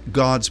what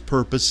God's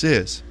purpose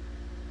is.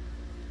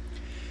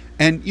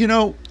 And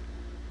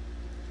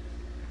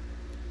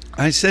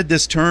I said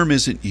this term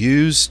isn't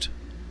used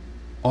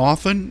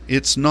often.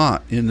 It's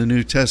not in the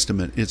New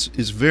Testament. It's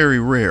very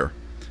rare.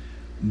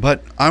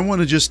 But I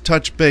want to just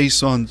touch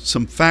base on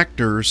some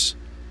factors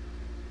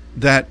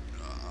that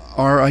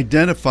are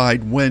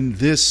identified when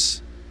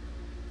this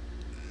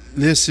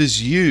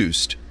is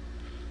used.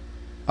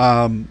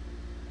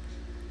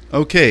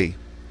 Okay,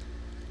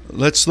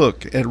 let's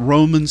look at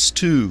Romans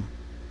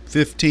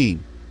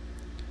 2:15.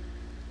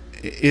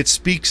 It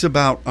speaks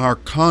about our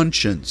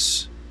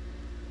conscience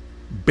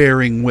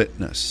bearing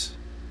witness.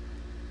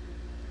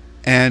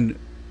 And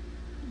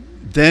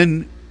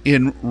then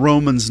in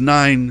Romans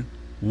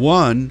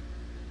 9:1,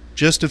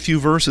 just a few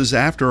verses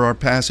after our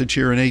passage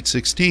here in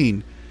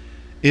 8:16,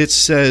 it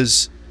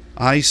says,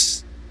 I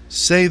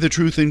say the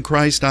truth in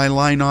Christ, I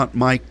lie not,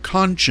 my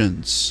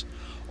conscience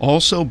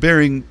also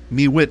bearing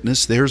me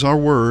witness, there's our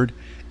word,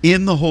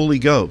 in the Holy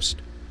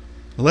Ghost.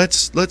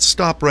 Let's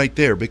stop right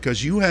there,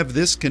 because you have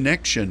this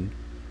connection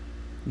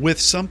with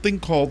something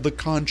called the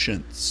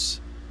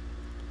conscience.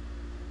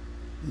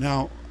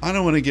 Now, I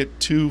don't want to get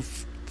too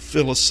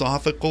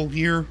philosophical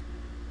here,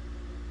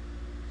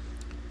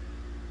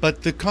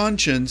 but the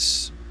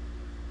conscience,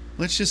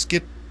 let's just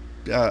get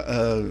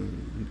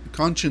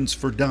conscience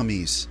for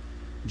dummies,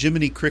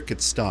 Jiminy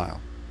Cricket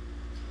style.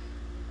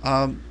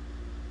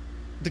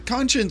 The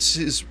conscience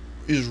is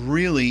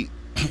really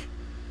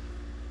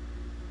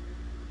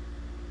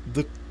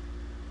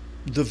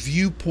the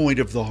viewpoint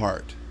of the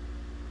heart.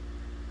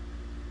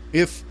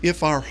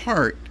 If our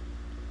heart,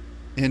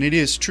 and it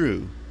is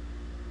true,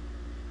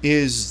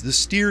 is the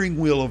steering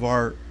wheel of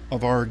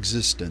our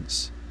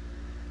existence,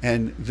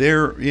 and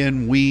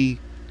therein we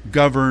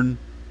govern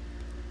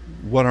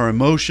what our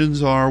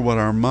emotions are, what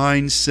our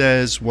mind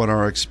says, what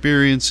our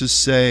experiences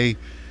say,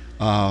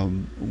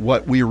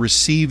 what we are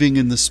receiving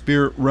in the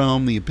spirit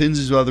realm, the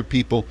opinions of other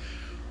people.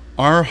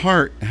 Our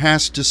heart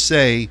has to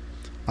say,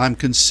 I'm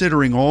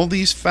considering all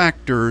these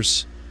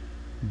factors,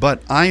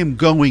 but I am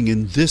going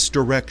in this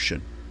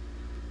direction.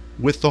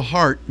 With the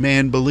heart,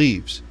 man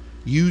believes.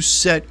 You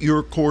set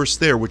your course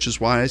there, which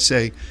is why I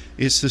say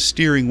it's the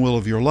steering wheel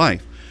of your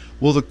life.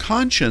 Well, the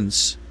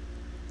conscience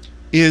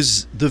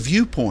is the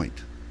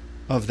viewpoint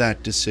of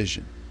that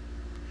decision.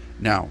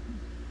 Now,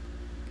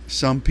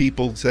 some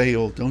people say,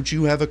 oh, don't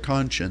you have a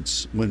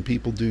conscience when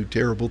people do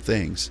terrible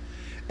things?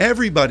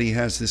 Everybody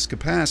has this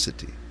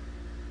capacity.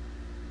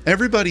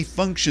 Everybody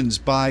functions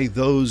by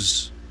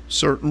those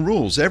certain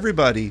rules.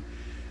 Everybody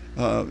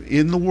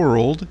in the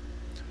world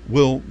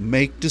will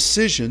make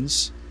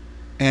decisions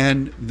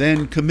and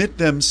then commit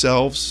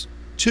themselves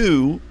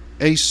to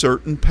a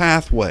certain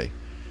pathway.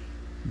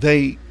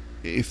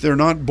 If they're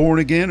not born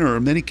again, or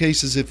in many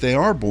cases if they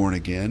are born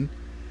again,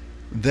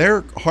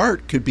 their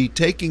heart could be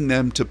taking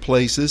them to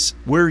places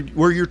where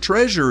your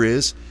treasure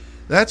is.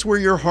 That's where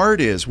your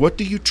heart is. What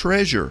do you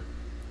treasure?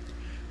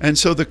 And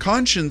so the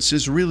conscience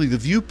is really the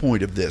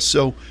viewpoint of this.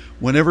 So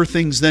whenever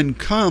things then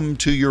come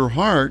to your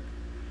heart,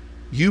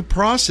 you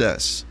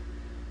process.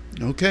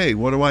 Okay,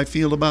 what do I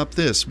feel about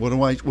this?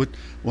 Well,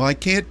 I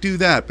can't do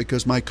that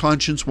because my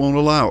conscience won't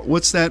allow it.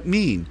 What's that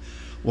mean?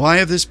 Well, I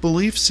have this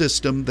belief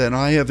system that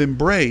I have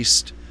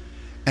embraced,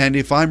 and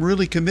if I'm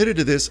really committed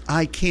to this,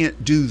 I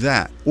can't do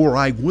that, or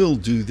I will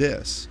do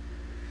this.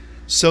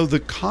 So the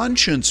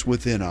conscience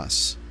within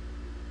us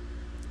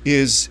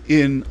is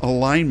in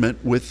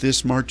alignment with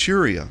this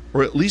martyria,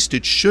 or at least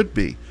it should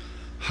be.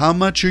 How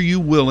much are you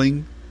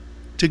willing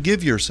to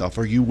give yourself?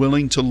 Are you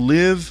willing to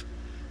live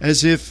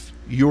as if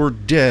you're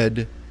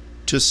dead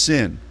to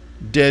sin,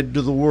 dead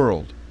to the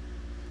world?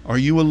 Are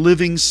you a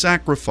living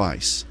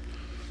sacrifice?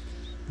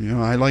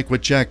 I like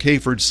what Jack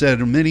Hayford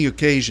said on many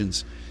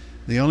occasions.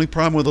 The only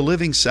problem with a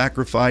living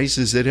sacrifice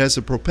is it has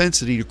a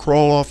propensity to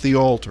crawl off the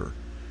altar.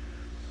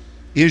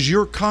 Is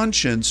your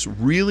conscience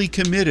really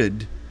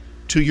committed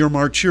to your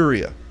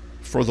martyria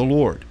for the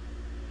Lord?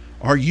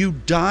 Are you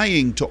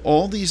dying to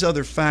all these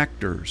other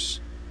factors,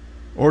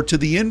 or to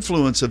the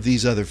influence of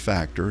these other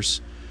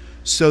factors,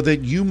 so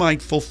that you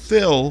might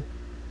fulfill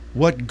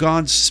what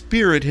God's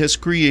Spirit has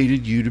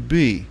created you to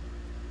be,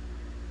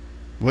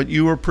 what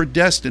you are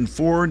predestined,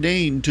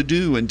 foreordained to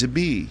do and to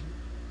be?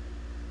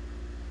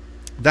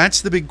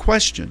 That's the big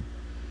question.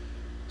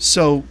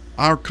 So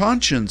our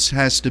conscience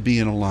has to be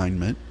in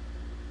alignment.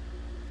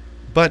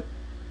 But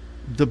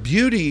the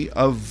beauty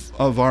of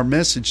our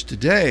message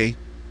today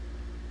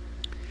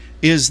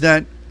is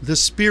that the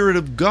Spirit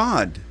of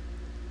God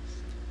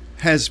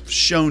has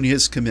shown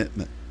His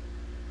commitment.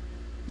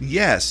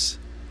 Yes,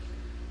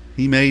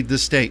 He made the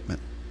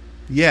statement.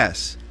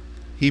 Yes,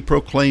 He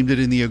proclaimed it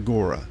in the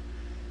Agora.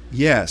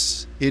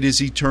 Yes, it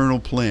is eternal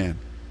plan.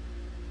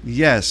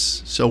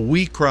 Yes, so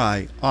we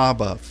cry,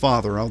 Abba,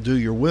 Father, I'll do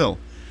your will.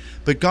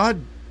 But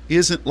God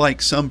isn't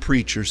like some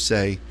preachers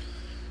say,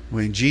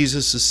 when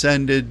Jesus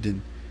ascended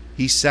and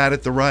He sat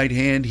at the right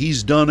hand,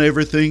 He's done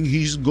everything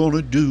He's going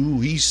to do.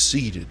 He's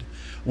seated.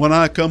 When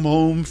I come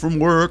home from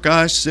work,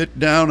 I sit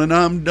down and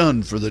I'm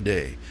done for the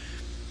day.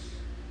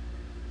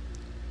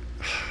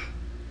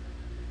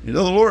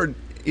 The Lord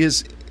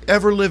is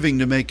ever living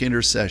to make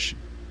intercession.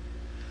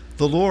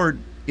 The Lord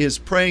is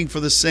praying for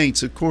the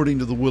saints according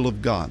to the will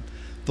of God.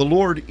 The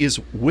Lord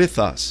is with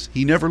us.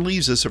 He never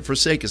leaves us or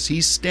forsakes us.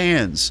 He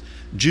stands,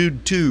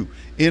 Jude 2,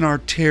 in our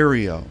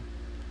terrio.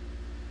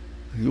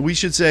 We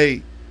should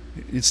say,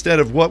 instead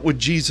of what would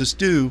Jesus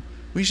do,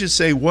 we should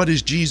say, what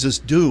is Jesus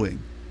doing?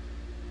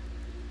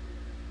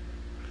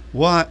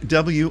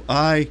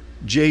 W-I-J-D.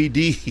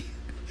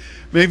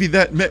 Maybe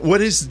that,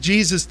 what is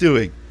Jesus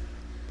doing?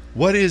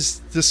 What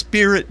is the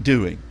Spirit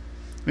doing?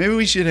 Maybe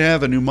we should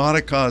have a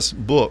pneumaticos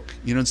book.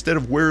 Instead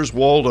of where's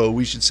Waldo,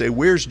 we should say,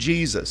 where's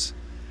Jesus?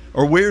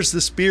 Or where's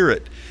the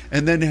Spirit?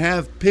 And then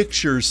have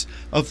pictures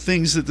of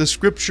things that the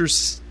Scripture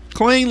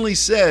plainly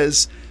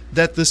says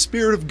that the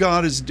Spirit of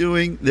God is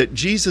doing, that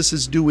Jesus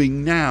is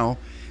doing now,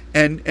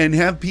 and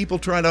have people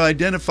try to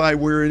identify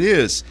where it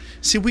is.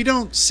 See, we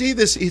don't see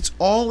this. It's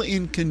all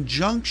in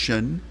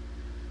conjunction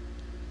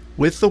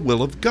with the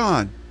will of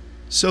God.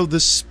 So the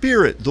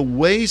Spirit, the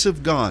ways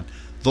of God,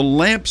 the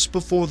lamps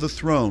before the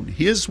throne,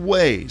 His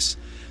ways,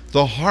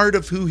 the heart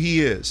of who He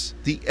is,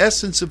 the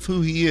essence of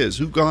who He is,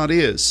 who God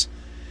is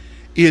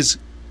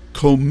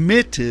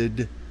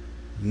committed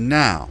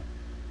now.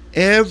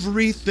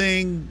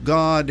 Everything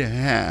God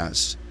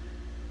has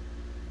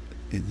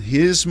in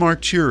His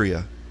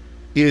martyria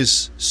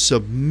is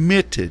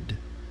submitted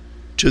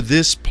to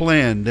this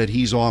plan that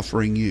He's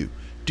offering you.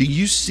 Do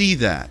you see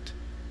that?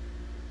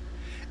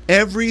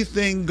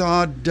 Everything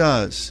God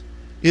does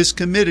is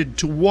committed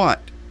to what?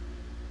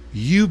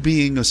 You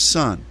being a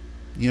son.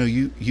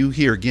 You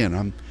hear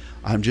again,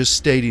 I'm just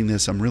stating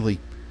this,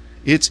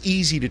 it's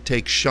easy to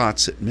take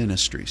shots at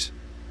ministries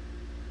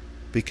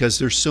because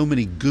there's so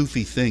many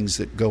goofy things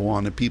that go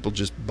on that people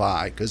just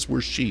buy because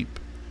we're sheep.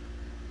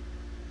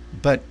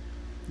 But,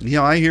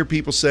 I hear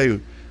people say,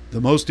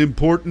 the most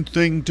important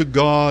thing to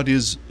God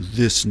is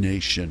this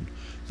nation.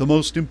 The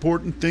most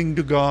important thing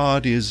to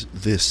God is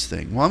this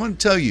thing. Well, I'm going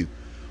to tell you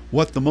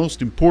what the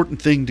most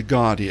important thing to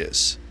God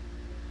is.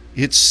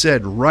 It's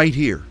said right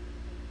here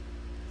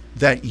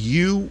that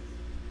you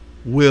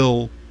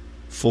will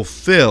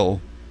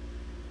fulfill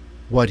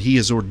what he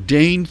has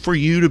ordained for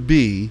you to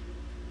be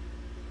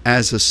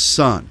as a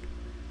son.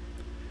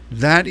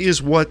 That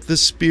is what the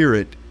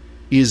Spirit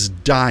is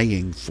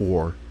dying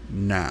for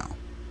now.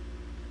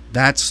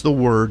 That's the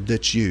word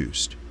that's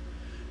used.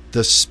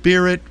 The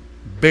Spirit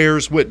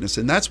bears witness,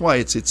 and that's why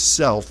it's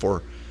itself,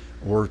 or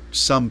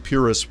some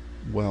purists,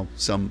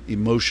 some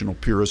emotional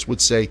purists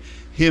would say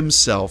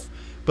himself.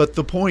 But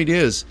the point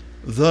is,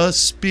 the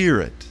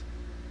Spirit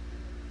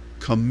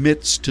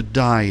commits to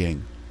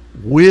dying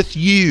with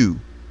you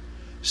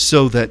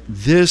so that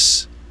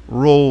this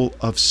role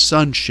of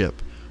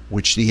sonship,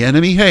 which the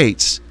enemy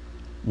hates,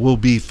 will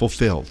be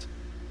fulfilled.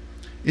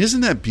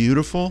 Isn't that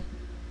beautiful?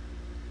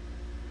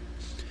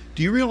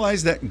 Do you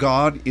realize that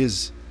God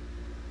is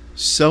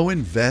so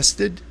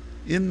invested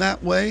in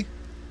that way?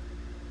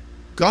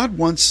 God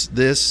wants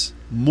this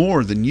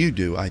more than you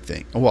do, I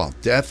think. Well,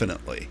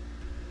 definitely.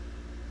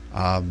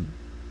 God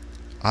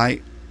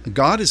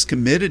is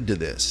committed to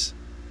this.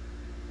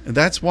 And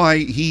that's why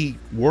he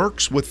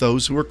works with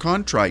those who are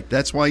contrite.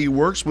 That's why he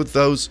works with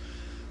those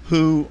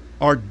who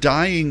are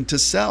dying to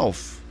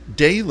self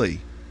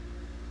daily.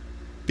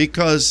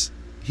 Because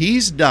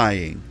he's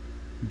dying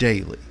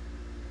daily.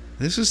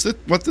 This is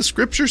what the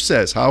scripture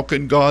says. How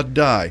can God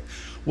die?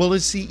 Well,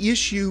 it's the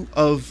issue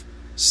of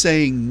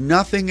saying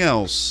nothing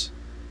else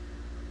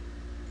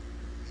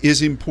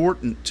is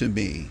important to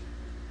me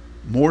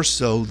more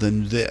so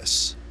than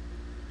this.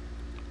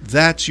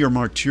 That's your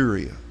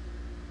martyria.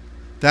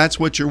 That's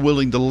what you're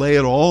willing to lay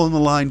it all on the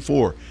line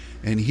for.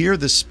 And here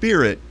the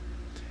Spirit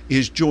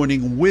is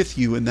joining with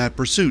you in that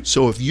pursuit.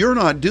 So if you're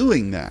not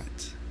doing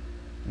that,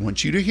 I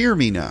want you to hear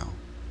me now.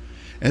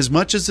 As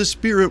much as the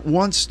Spirit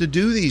wants to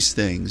do these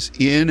things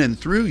in and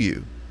through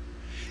you,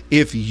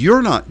 if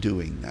you're not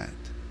doing that,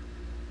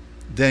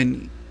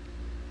 then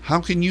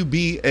how can you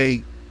be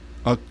a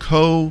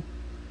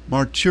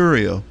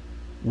co-martyrio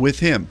with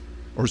him,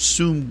 or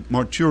sum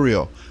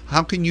martyrio?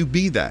 How can you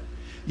be that?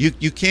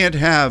 You can't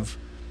have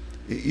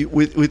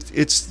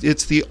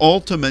it's the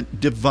ultimate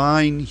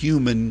divine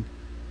human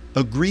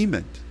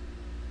agreement.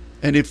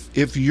 And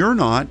if you're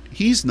not,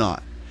 he's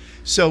not.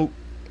 So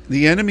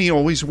the enemy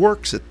always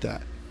works at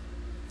that.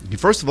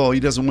 First of all, he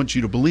doesn't want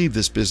you to believe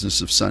this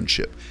business of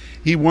sonship.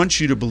 He wants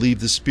you to believe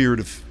the spirit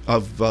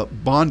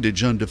of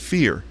bondage unto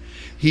fear.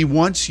 He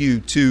wants you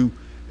to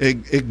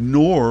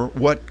ignore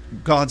what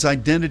God's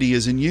identity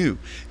is in you.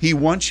 He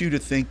wants you to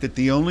think that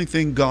the only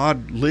thing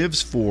God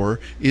lives for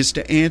is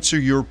to answer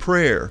your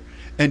prayer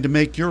and to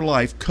make your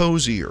life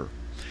cozier.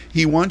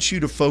 He wants you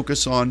to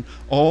focus on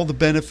all the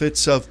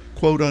benefits of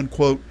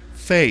quote-unquote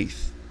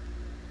faith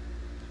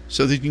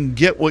so that you can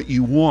get what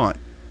you want.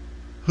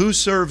 Who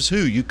serves who?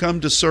 You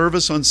come to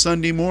service on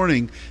Sunday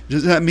morning.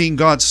 Does that mean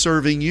God's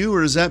serving you,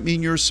 or does that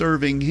mean you're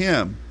serving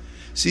him?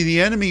 See,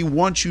 the enemy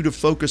wants you to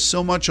focus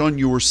so much on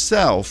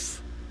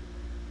yourself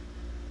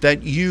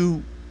that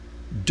you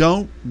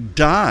don't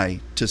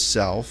die to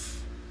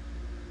self.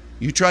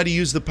 You try to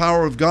use the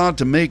power of God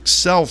to make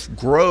self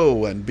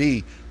grow and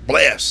be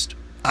blessed.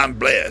 I'm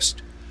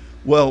blessed.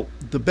 Well,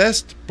 the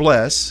best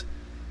bless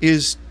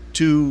is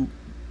to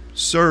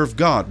serve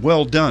God.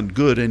 Well done,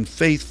 good and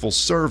faithful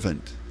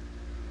servant.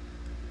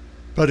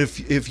 But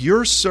if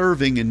you're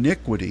serving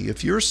iniquity,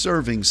 if you're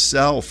serving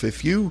self,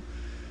 if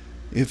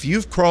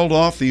you've crawled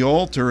off the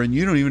altar and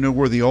you don't even know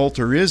where the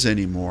altar is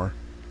anymore,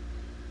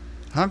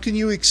 how can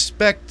you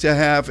expect to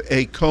have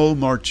a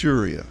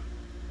co-martyria?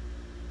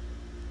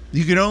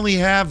 You can only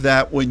have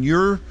that when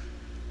you're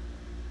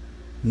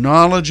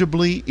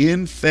knowledgeably,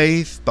 in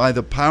faith, by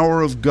the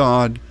power of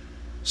God,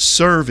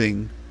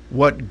 serving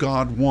what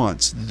God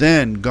wants.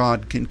 Then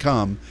God can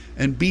come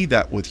and be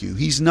that with you.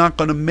 He's not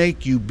going to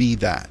make you be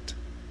that.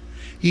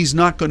 He's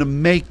not going to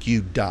make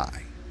you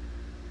die.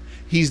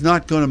 He's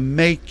not going to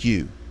make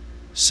you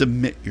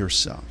submit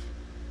yourself.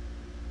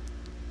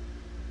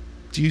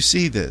 Do you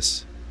see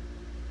this?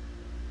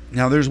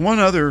 Now, there's one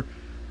other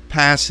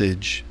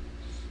passage.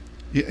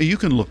 You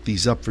can look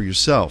these up for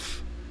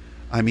yourself.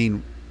 I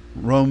mean,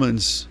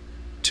 Romans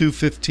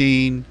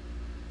 2:15,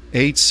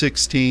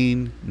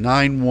 8:16,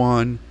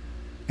 9:1,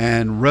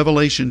 and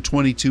Revelation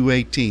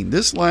 22:18.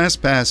 This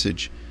last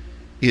passage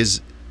is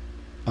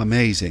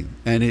amazing,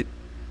 and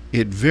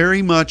it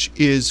very much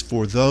is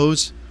for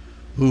those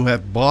who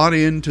have bought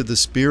into the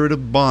spirit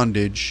of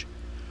bondage,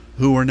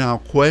 who are now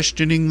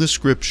questioning the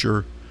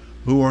Scripture,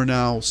 who are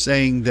now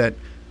saying that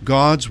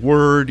God's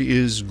Word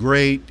is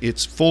great,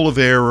 it's full of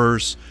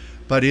errors,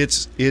 but it's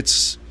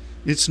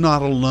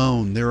not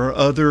alone. There are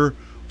other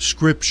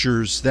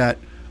Scriptures that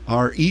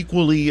are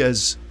equally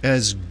as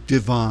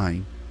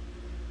divine.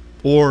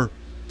 Or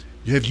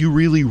have you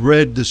really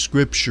read the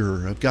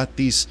Scripture? I've got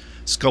these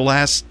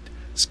scholastic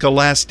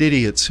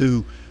idiots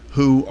who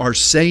are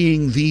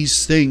saying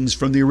these things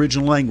from the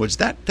original language.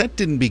 That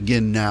didn't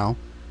begin now.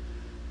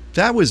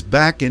 That was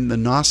back in the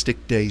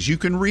Gnostic days. You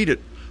can read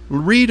it.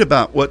 Read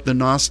about what the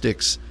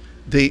Gnostics,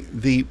 the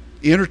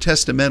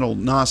intertestamental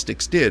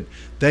Gnostics did.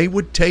 They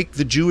would take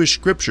the Jewish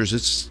scriptures.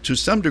 It's to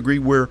some degree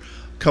where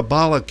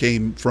Kabbalah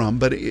came from,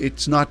 but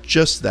it's not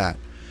just that.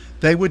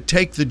 They would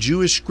take the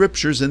Jewish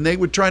scriptures and they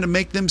would try to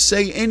make them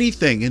say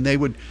anything, and they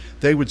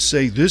would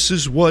say, this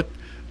is what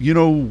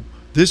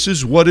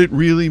it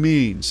really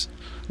means.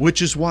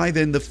 Which is why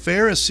then the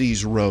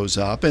Pharisees rose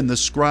up, and the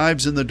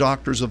scribes and the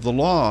doctors of the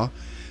law,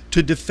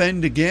 to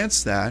defend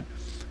against that.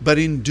 But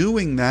in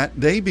doing that,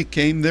 they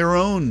became their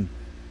own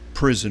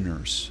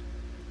prisoners,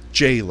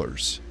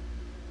 jailers.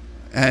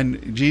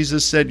 And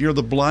Jesus said, you're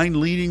the blind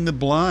leading the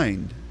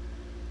blind.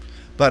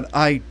 But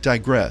I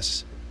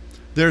digress.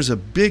 There's a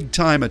big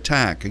time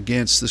attack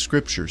against the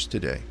scriptures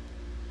today.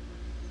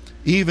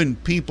 Even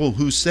people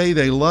who say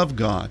they love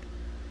God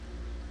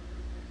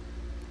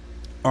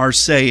are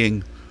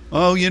saying,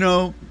 oh,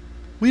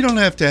 we don't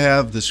have to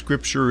have the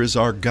scripture as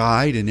our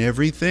guide in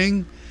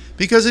everything,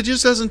 because it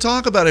just doesn't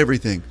talk about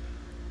everything.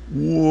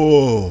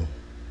 Whoa.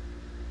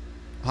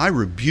 I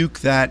rebuke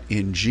that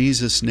in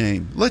Jesus'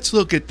 name. Let's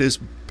look at this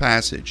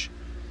passage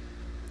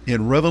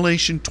in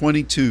Revelation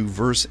 22,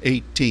 verse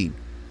 18.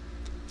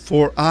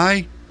 For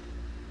I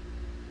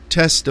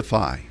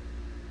testify.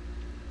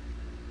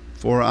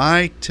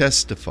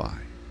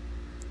 Let's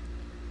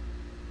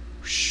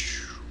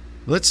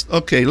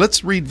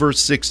read verse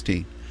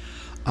 16.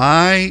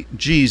 I,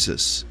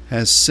 Jesus,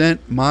 has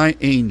sent my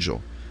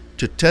angel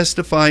to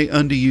testify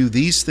unto you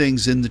these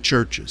things in the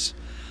churches.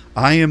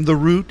 I am the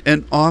root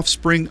and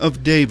offspring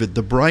of David,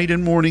 the bright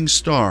and morning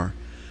star.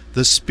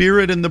 The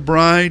Spirit and the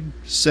bride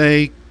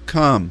say,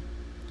 come.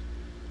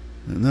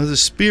 Now the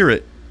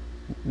Spirit,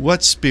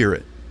 what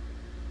Spirit?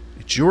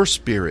 It's your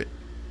spirit,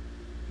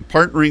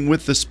 partnering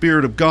with the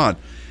Spirit of God.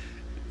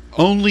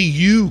 Only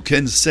you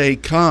can say,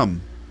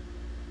 come.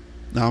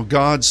 Now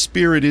God's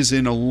Spirit is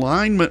in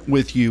alignment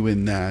with you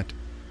in that,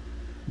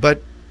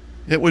 but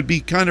it would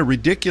be kind of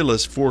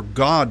ridiculous for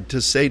God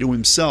to say to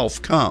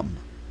himself, come.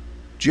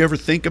 Do you ever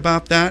think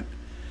about that?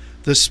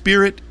 The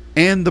Spirit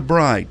and the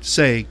bride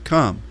say,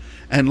 come.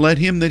 And let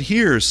him that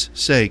hears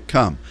say,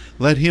 come.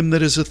 Let him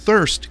that is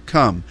athirst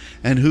come.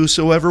 And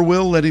whosoever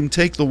will, let him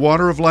take the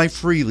water of life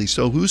freely.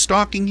 So who's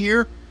talking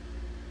here?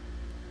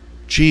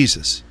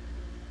 Jesus.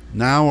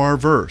 Now our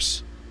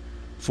verse.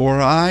 For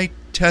I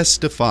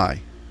testify,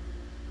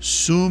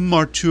 sum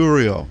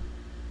marturio,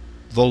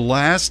 the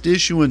last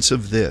issuance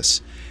of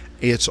this.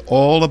 It's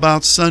all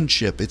about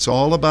sonship. It's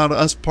all about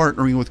us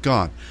partnering with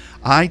God.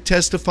 I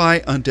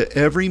testify unto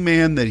every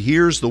man that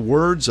hears the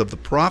words of the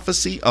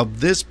prophecy of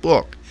this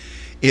book.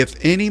 If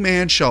any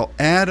man shall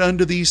add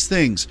unto these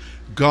things,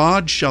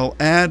 God shall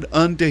add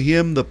unto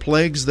him the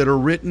plagues that are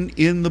written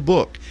in the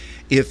book.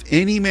 If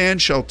any man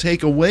shall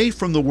take away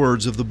from the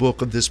words of the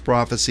book of this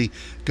prophecy,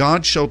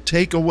 God shall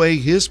take away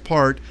his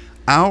part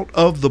out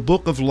of the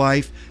book of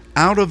life,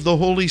 out of the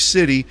holy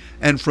city,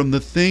 and from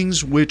the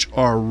things which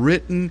are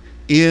written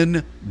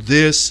in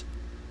this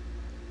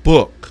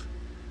book.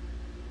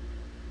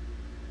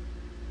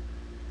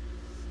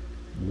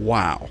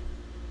 Wow.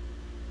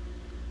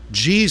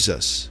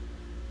 Jesus,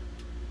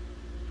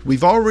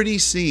 we've already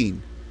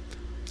seen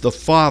the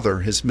Father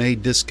has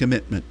made this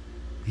commitment.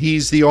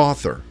 He's the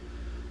author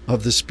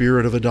of the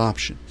Spirit of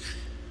adoption.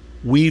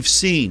 We've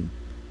seen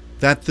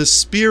that the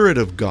Spirit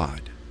of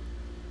God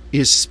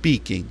is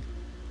speaking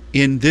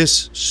in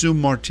this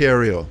sum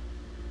marturio.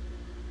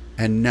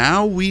 And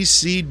now we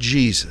see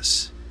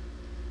Jesus,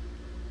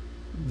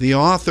 the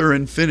author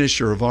and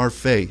finisher of our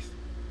faith,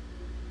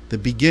 the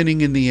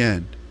beginning and the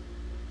end.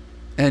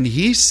 And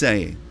he's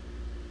saying,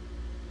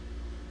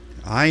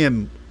 I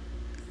am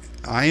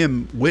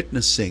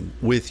witnessing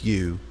with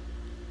you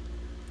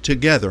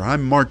together.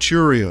 I'm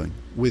martyrioing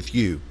with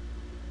you.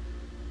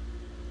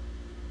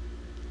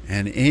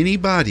 And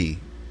anybody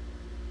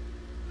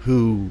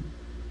who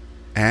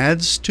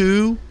adds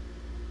to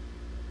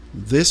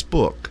this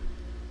book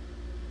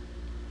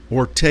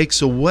or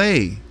takes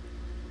away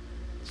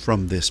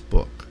from this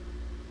book,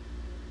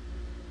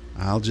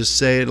 I'll just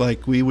say it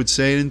like we would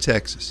say it in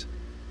Texas,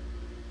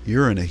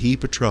 you're in a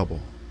heap of trouble.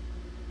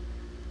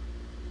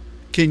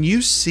 Can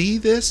you see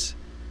this?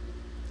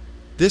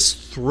 This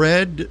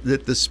thread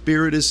that the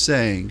Spirit is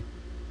saying,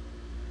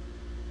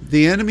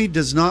 the enemy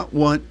does not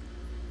want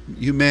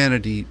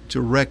humanity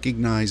to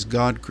recognize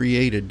God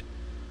created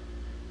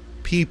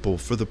people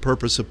for the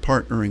purpose of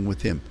partnering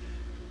with him.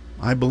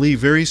 I believe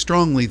very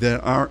strongly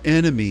that our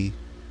enemy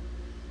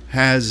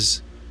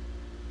has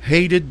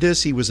hated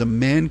this. He was a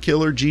man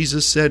killer,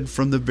 Jesus said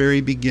from the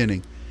very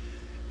beginning.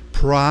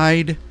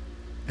 Pride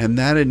and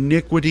that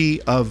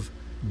iniquity of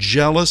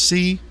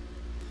jealousy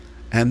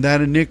and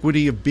that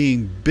iniquity of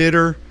being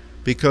bitter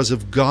because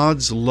of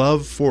God's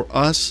love for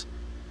us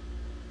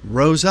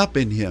rose up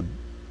in him.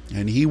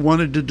 And he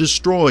wanted to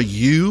destroy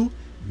you,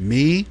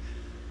 me,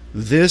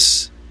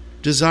 this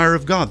desire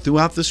of God.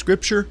 Throughout the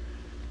Scripture,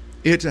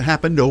 it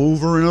happened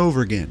over and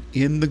over again.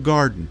 In the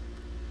garden,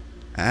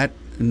 at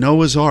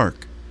Noah's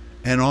Ark,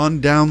 and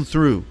on down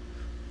through.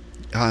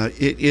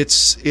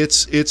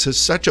 It's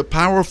such a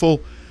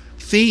powerful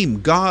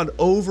theme. God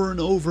over and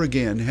over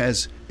again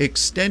has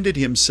extended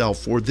himself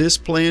for this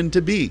plan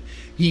to be.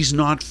 He's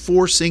not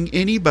forcing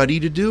anybody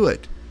to do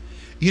it.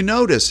 You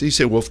notice, he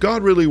said, well, if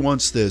God really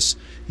wants this,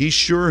 he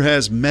sure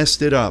has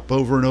messed it up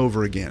over and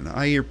over again.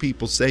 I hear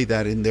people say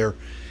that in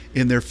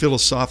their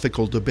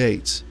philosophical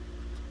debates.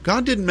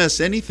 God didn't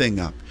mess anything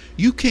up.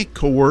 You can't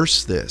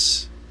coerce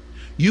this.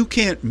 You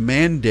can't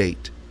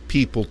mandate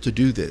people to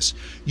do this.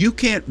 You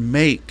can't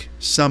make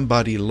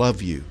somebody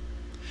love you.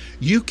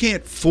 You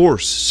can't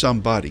force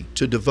somebody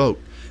to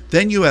devote.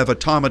 Then you have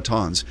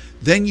automatons.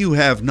 Then you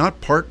have not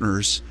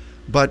partners,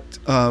 but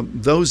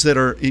those that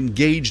are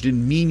engaged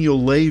in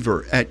menial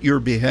labor at your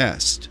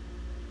behest.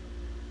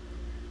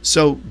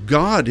 So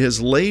God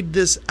has laid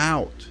this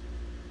out.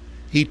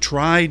 He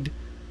tried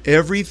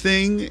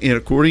everything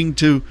according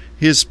to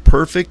his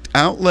perfect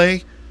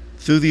outlay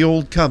through the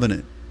old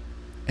covenant.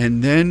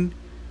 And then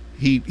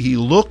he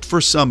looked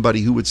for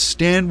somebody who would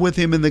stand with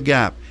him in the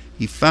gap.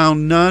 He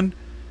found none,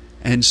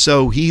 and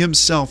so he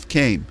himself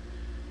came.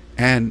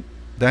 And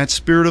that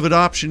spirit of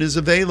adoption is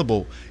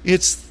available.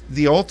 It's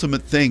the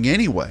ultimate thing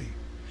anyway.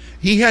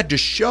 He had to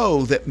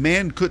show that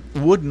man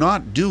would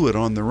not do it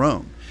on their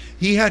own.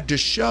 He had to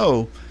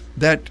show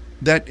that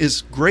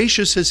as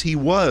gracious as he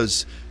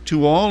was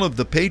to all of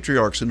the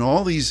patriarchs and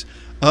all these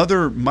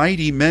other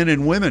mighty men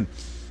and women,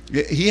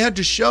 he had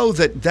to show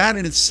that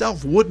in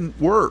itself wouldn't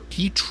work.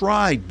 He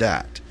tried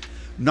that,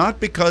 not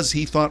because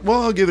he thought,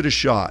 well, I'll give it a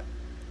shot.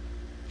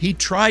 He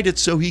tried it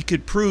so he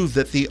could prove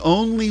that the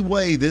only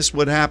way this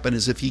would happen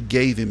is if he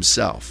gave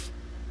himself,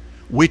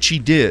 which he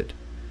did.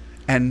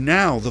 And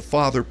now the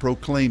Father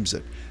proclaims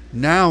it.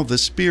 Now the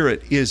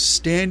Spirit is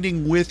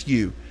standing with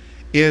you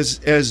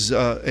as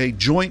a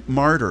joint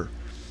martyr.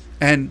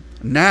 And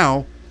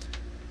now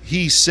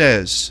he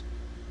says,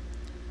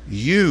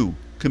 you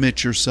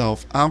commit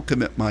yourself, I'll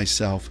commit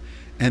myself.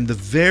 And the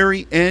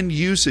very end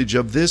usage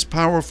of this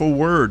powerful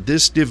word,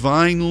 this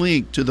divine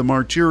link to the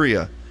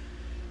martyria,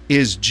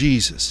 is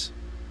Jesus.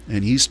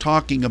 And he's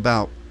talking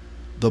about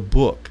the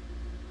book.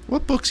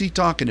 What book's he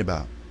talking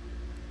about?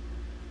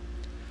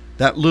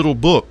 That little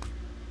book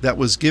that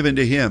was given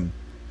to him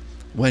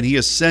when he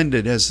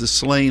ascended as the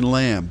slain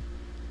lamb.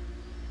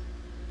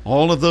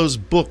 All of those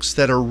books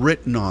that are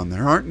written on.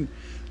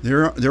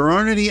 There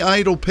aren't any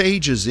idle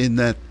pages in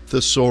that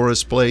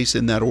thesaurus place,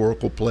 in that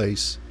oracle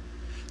place.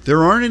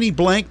 There aren't any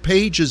blank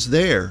pages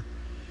there.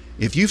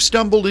 If you've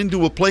stumbled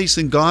into a place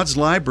in God's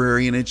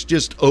library and it's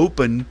just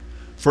open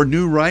for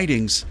new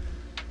writings,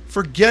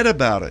 forget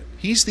about it.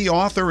 He's the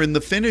author and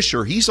the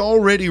finisher. He's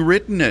already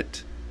written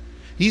it.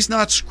 He's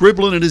not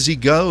scribbling it as he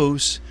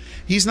goes.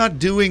 He's not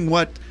doing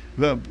what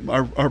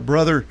our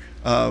brother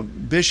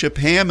Bishop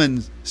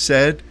Hammond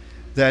said,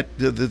 that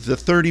the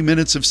 30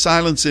 minutes of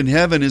silence in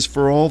heaven is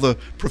for all the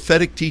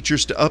prophetic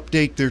teachers to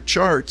update their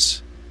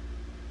charts.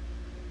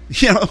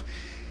 You know,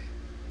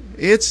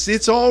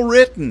 it's all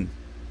written.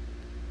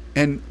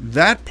 And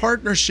that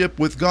partnership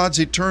with God's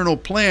eternal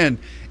plan,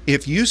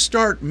 if you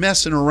start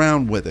messing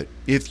around with it,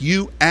 if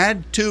you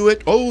add to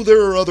it, oh,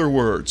 there are other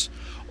words,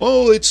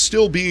 oh, it's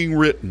still being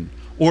written,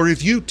 or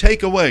if you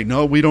take away,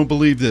 no, we don't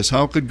believe this,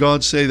 how could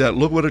God say that?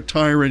 Look what a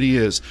tyrant he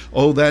is.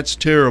 Oh, that's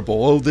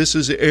terrible. Oh, this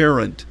is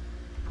errant.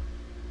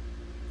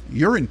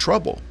 You're in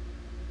trouble.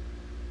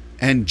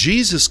 And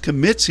Jesus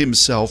commits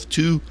himself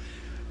to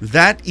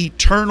that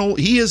eternal,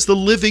 he is the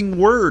living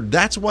word.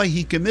 That's why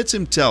he commits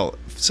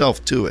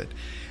himself to it.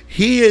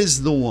 He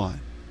is the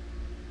one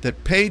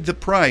that paid the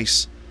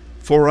price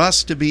for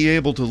us to be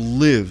able to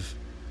live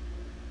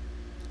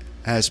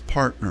as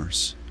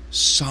partners,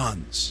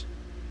 sons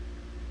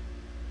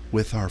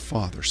with our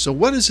Father. So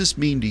what does this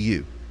mean to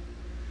you?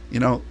 You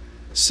know,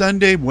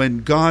 Sunday when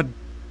God,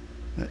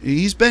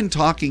 he's been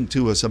talking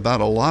to us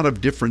about a lot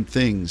of different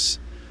things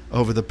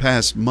over the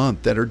past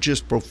month that are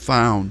just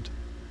profound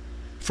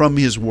from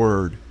his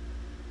word.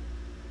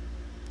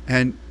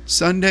 And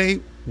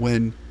Sunday,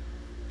 when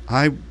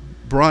I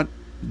brought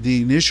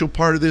the initial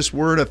part of this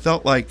word, I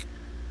felt like,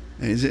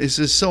 this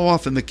is so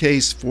often the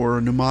case for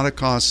a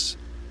pneumaticos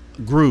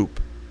group,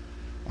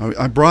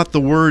 I brought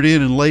the word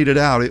in and laid it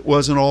out. It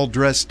wasn't all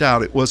dressed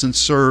out. It wasn't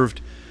served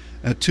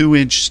a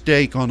 2-inch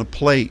steak on a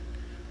plate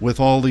with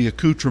all the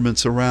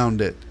accoutrements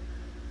around it.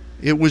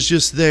 It was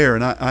just there,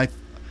 and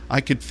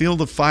I could feel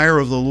the fire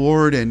of the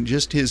Lord and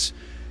just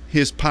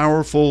his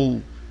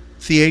powerful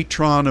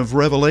theatron of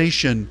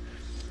revelation.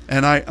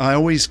 And I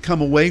always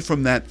come away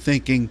from that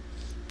thinking,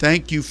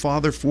 thank you,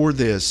 Father, for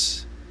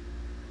this.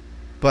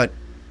 But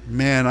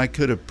man, I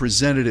could have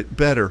presented it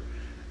better.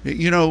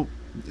 You know,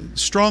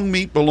 strong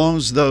meat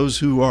belongs to those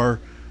who are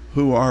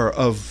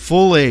of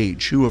full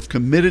age, who have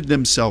committed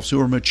themselves,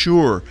 who are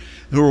mature,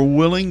 who are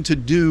willing to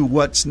do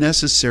what's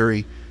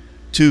necessary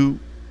to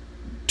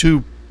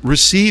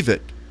receive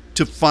it,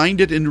 to find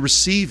it and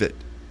receive it.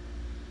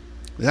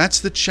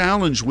 That's the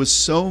challenge with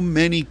so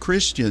many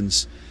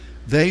Christians.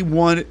 They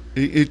want,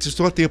 it's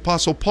what the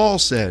Apostle Paul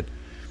said.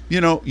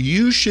 You know,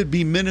 you should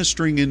be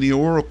ministering in the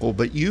oracle,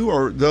 but you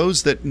are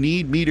those that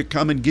need me to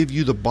come and give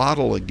you the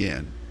bottle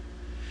again.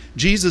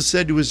 Jesus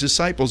said to his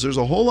disciples, there's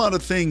a whole lot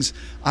of things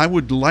I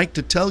would like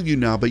to tell you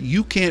now, but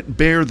you can't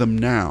bear them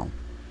now.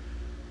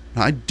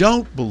 I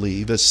don't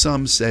believe, as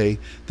some say,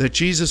 that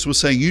Jesus was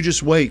saying, you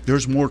just wait,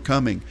 there's more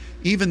coming,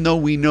 even though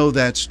we know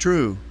that's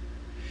true.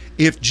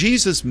 If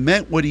Jesus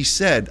meant what he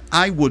said,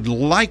 I would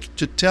like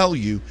to tell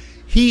you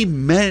he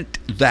meant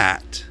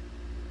that.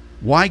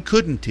 Why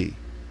couldn't he?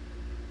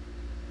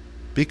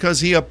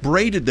 Because he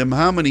upbraided them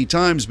how many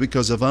times?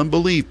 Because of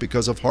unbelief,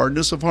 because of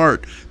hardness of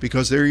heart,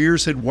 because their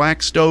ears had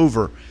waxed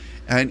over.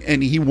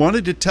 And he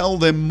wanted to tell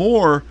them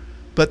more,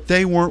 but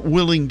they weren't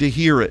willing to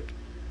hear it.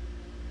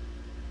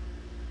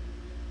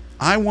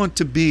 I want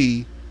to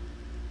be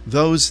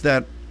those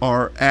that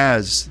are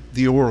as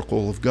the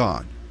oracle of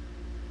God,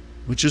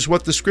 which is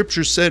what the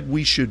scripture said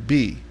we should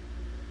be.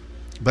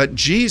 But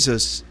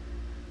Jesus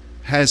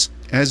has,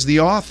 as the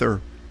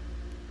author,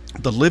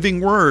 the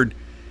living word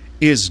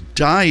is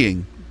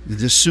dying,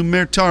 the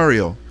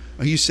sumertario.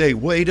 You say,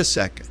 wait a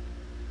second.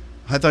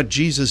 I thought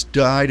Jesus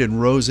died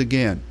and rose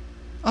again.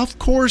 Of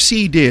course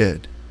he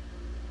did.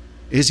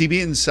 Is he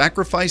being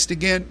sacrificed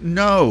again?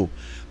 No.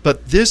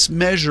 But this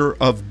measure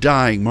of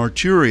dying,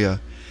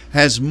 martyria,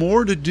 has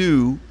more to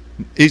do,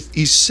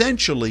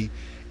 essentially,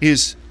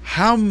 is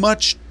how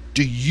much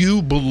do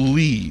you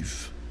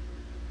believe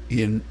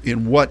in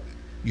what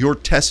your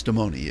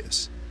testimony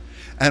is?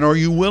 And are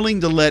you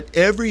willing to let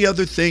every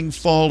other thing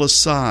fall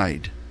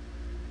aside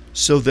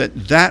so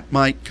that that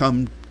might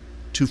come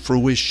to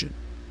fruition?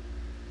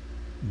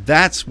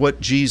 That's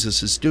what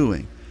Jesus is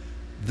doing.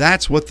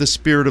 That's what the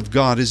Spirit of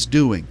God is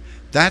doing.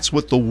 That's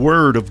what the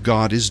Word of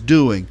God is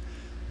doing.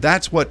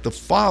 That's what the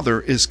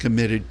Father is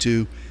committed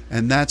to,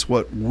 and that's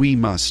what we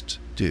must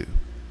do.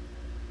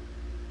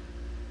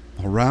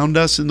 Around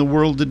us in the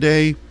world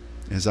today,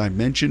 as I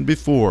mentioned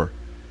before,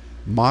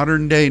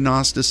 modern day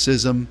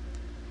Gnosticism,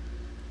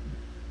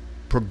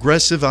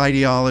 progressive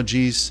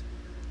ideologies,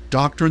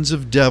 doctrines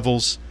of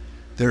devils,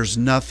 there's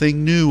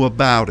nothing new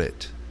about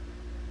it.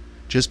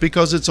 Just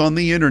because it's on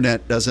the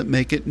internet doesn't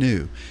make it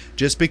new.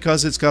 Just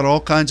because it's got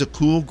all kinds of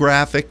cool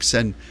graphics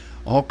and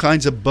all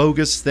kinds of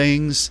bogus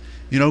things,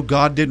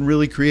 God didn't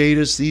really create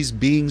us, these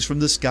beings from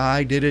the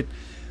sky did it.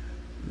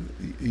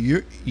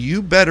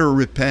 You better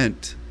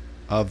repent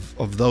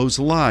of those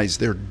lies.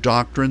 They're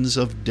doctrines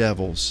of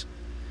devils.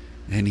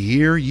 And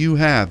here you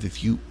have,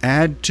 if you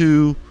add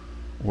to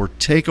or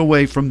take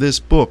away from this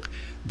book,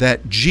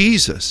 that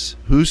Jesus,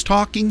 who's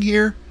talking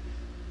here?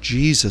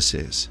 Jesus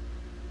is.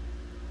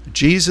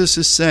 Jesus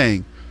is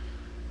saying,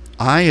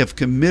 I have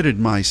committed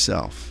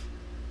myself.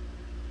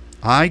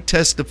 I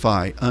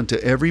testify unto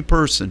every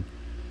person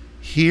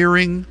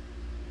hearing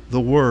the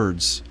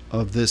words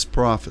of this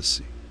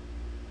prophecy.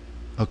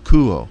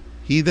 Akuo,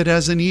 he that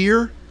has an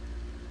ear,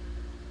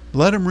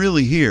 let him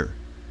really hear.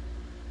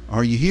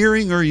 Are you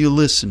hearing or are you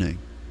listening?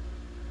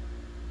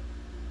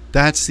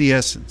 That's the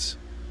essence.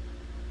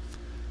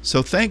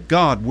 So thank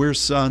God we're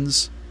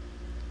sons.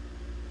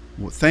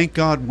 Thank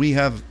God we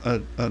have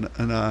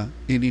an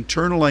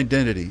eternal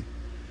identity.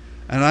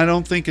 And I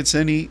don't think it's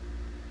any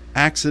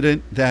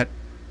accident that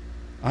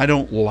I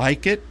don't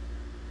like it,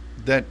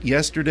 that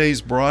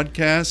yesterday's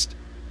broadcast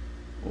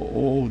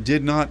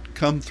did not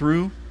come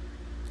through.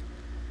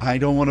 I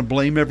don't want to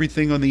blame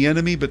everything on the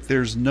enemy, but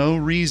there's no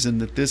reason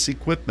that this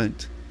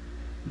equipment,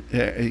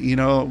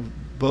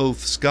 both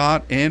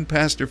Scott and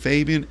Pastor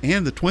Fabian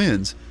and the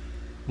twins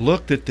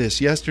looked at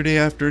this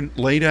yesterday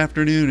late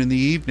afternoon in the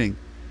evening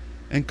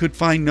and could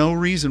find no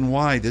reason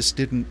why this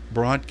didn't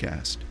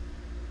broadcast.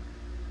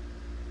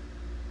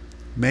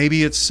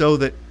 Maybe it's so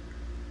that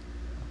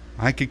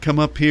I could come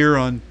up here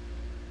on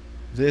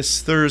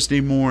this Thursday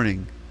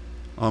morning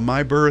on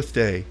my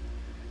birthday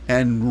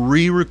and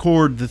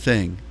re-record the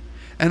thing.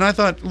 And I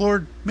thought,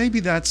 Lord, maybe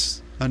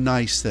that's a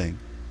nice thing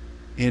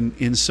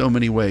in so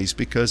many ways,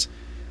 because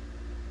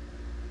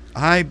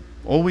I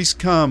always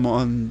come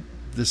on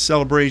the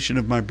celebration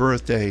of my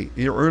birthday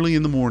early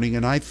in the morning,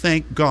 and I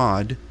thank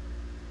God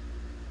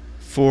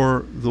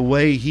for the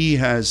way He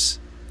has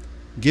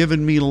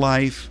given me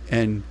life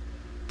and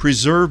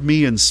preserved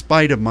me in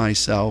spite of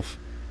myself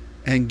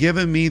and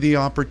given me the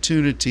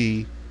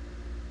opportunity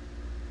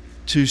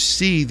to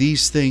see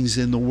these things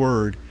in the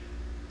Word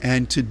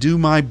and to do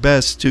my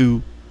best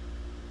to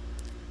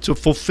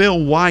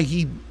fulfill why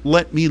He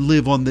let me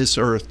live on this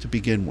earth to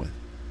begin with.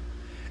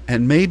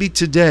 And maybe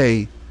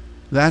today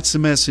that's a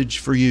message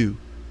for you.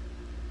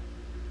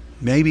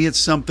 Maybe it's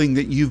something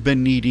that you've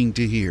been needing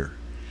to hear.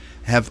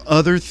 Have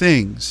other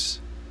things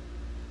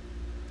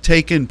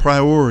taken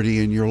priority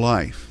in your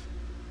life?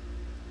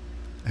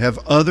 Have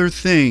other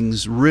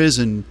things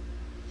risen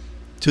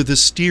to the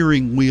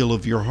steering wheel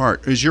of your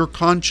heart? Is your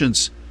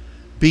conscience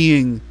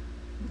being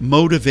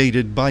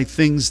motivated by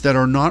things that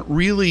are not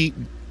really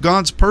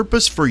God's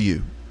purpose for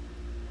you?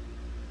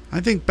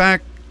 I think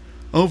back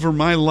over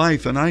my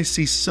life and I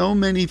see so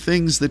many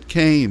things that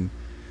came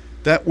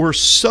that were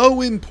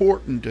so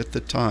important at the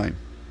time.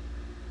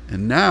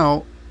 And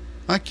now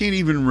I can't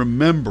even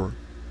remember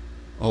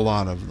a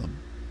lot of them.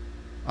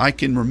 I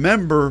can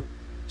remember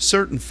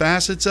certain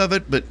facets of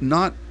it, but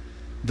not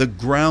the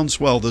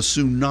groundswell, the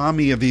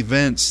tsunami of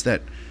events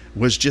that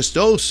was just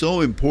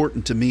so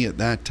important to me at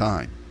that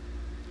time.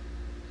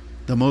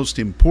 The most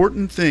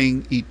important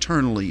thing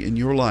eternally in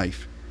your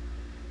life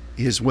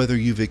is whether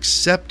you've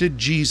accepted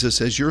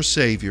Jesus as your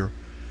Savior,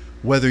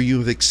 whether you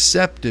have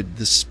accepted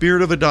the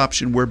Spirit of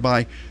adoption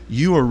whereby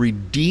you are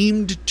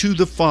redeemed to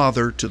the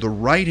Father, to the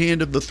right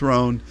hand of the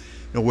throne,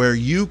 where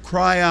you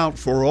cry out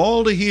for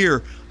all to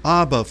hear,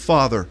 Abba,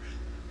 Father,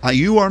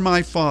 you are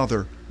my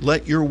Father,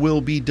 let your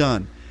will be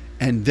done.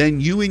 And then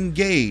you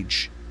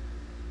engage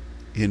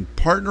in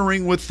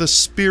partnering with the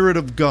Spirit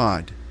of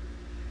God.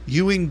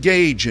 You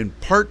engage in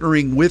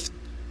partnering with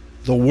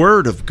the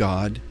Word of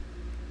God.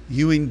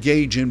 You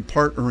engage in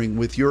partnering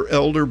with your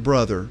elder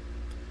brother,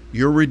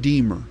 your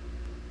Redeemer,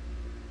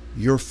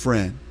 your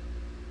friend,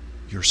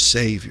 your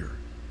Savior,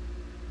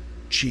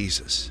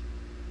 Jesus.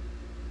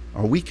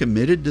 Are we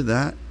committed to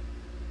that?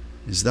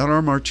 Is that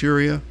our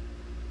martyria?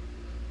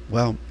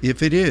 Well,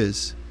 if it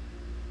is,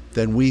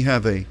 then we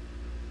have a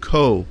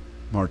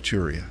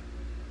co-martyria,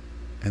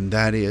 and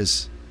that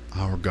is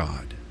our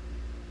God.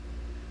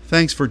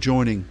 Thanks for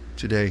joining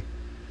today.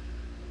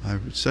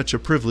 It's such a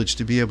privilege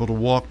to be able to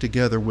walk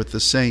together with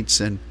the saints,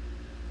 and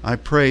I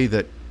pray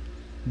that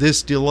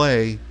this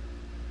delay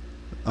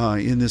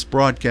in this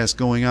broadcast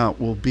going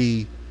out will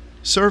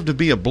serve to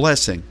be a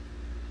blessing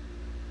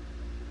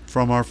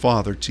from our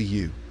Father to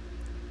you.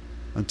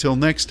 Until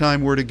next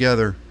time we're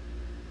together,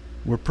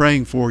 we're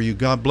praying for you.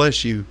 God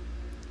bless you.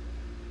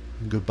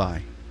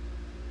 Goodbye.